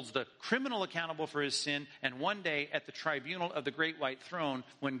system holds the criminal accountable for his sin, and one day at the tribunal of the great white throne,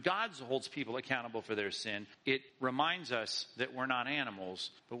 when God holds people accountable for their sin, it reminds us that we're not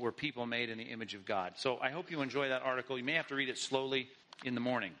animals, but we're people made in the image of God. So I hope you enjoy that article. You may have to read it slowly in the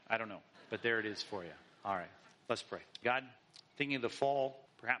morning. I don't know. But there it is for you. All right. Let's pray. God, thinking of the fall,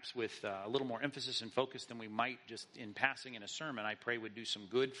 perhaps with a little more emphasis and focus than we might just in passing in a sermon, I pray would do some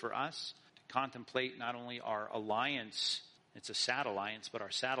good for us to contemplate not only our alliance, it's a sad alliance, but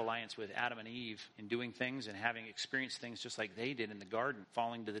our sad alliance with Adam and Eve in doing things and having experienced things just like they did in the garden,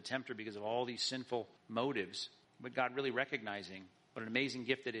 falling to the tempter because of all these sinful motives. But God, really recognizing what an amazing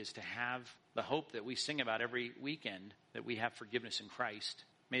gift it is to have the hope that we sing about every weekend, that we have forgiveness in Christ.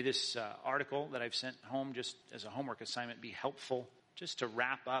 May this article that I've sent home just as a homework assignment be helpful, just to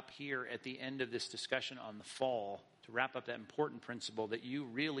wrap up here at the end of this discussion on the fall, to wrap up that important principle that you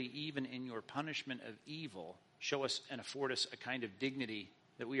really, even in your punishment of evil, show us and afford us a kind of dignity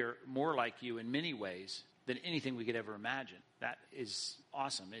that we are more like you in many ways than anything we could ever imagine. That is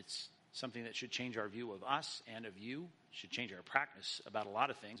awesome. It's something that should change our view of us and of you, should change our practice about a lot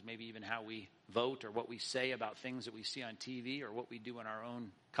of things, maybe even how we vote or what we say about things that we see on TV or what we do in our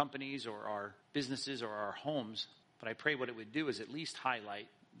own companies or our businesses or our homes. But I pray what it would do is at least highlight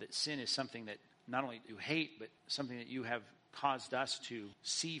that sin is something that not only you hate, but something that you have caused us to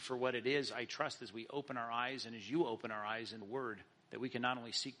see for what it is. I trust as we open our eyes and as you open our eyes in the Word, that we can not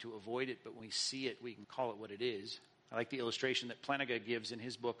only seek to avoid it, but when we see it, we can call it what it is. I like the illustration that Planaga gives in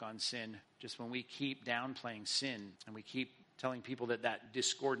his book on sin. Just when we keep downplaying sin and we keep telling people that that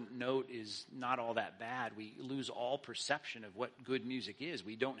discordant note is not all that bad, we lose all perception of what good music is.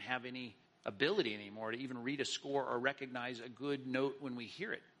 We don't have any ability anymore to even read a score or recognize a good note when we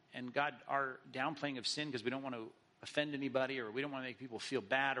hear it. And God, our downplaying of sin, because we don't want to offend anybody, or we don't want to make people feel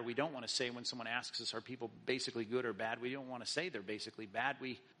bad, or we don't want to say when someone asks us, are people basically good or bad? We don't want to say they're basically bad.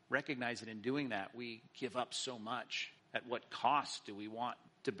 We recognize that in doing that, we give up so much. At what cost do we want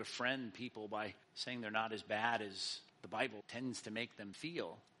to befriend people by saying they're not as bad as the Bible tends to make them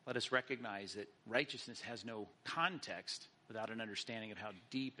feel? Let us recognize that righteousness has no context without an understanding of how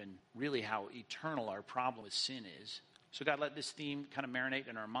deep and really how eternal our problem with sin is. So God, let this theme kind of marinate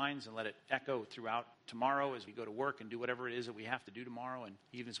in our minds and let it echo throughout tomorrow as we go to work and do whatever it is that we have to do tomorrow. And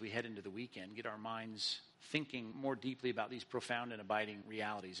even as we head into the weekend, get our minds thinking more deeply about these profound and abiding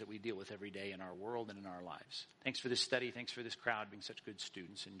realities that we deal with every day in our world and in our lives. Thanks for this study. Thanks for this crowd being such good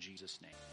students. In Jesus' name.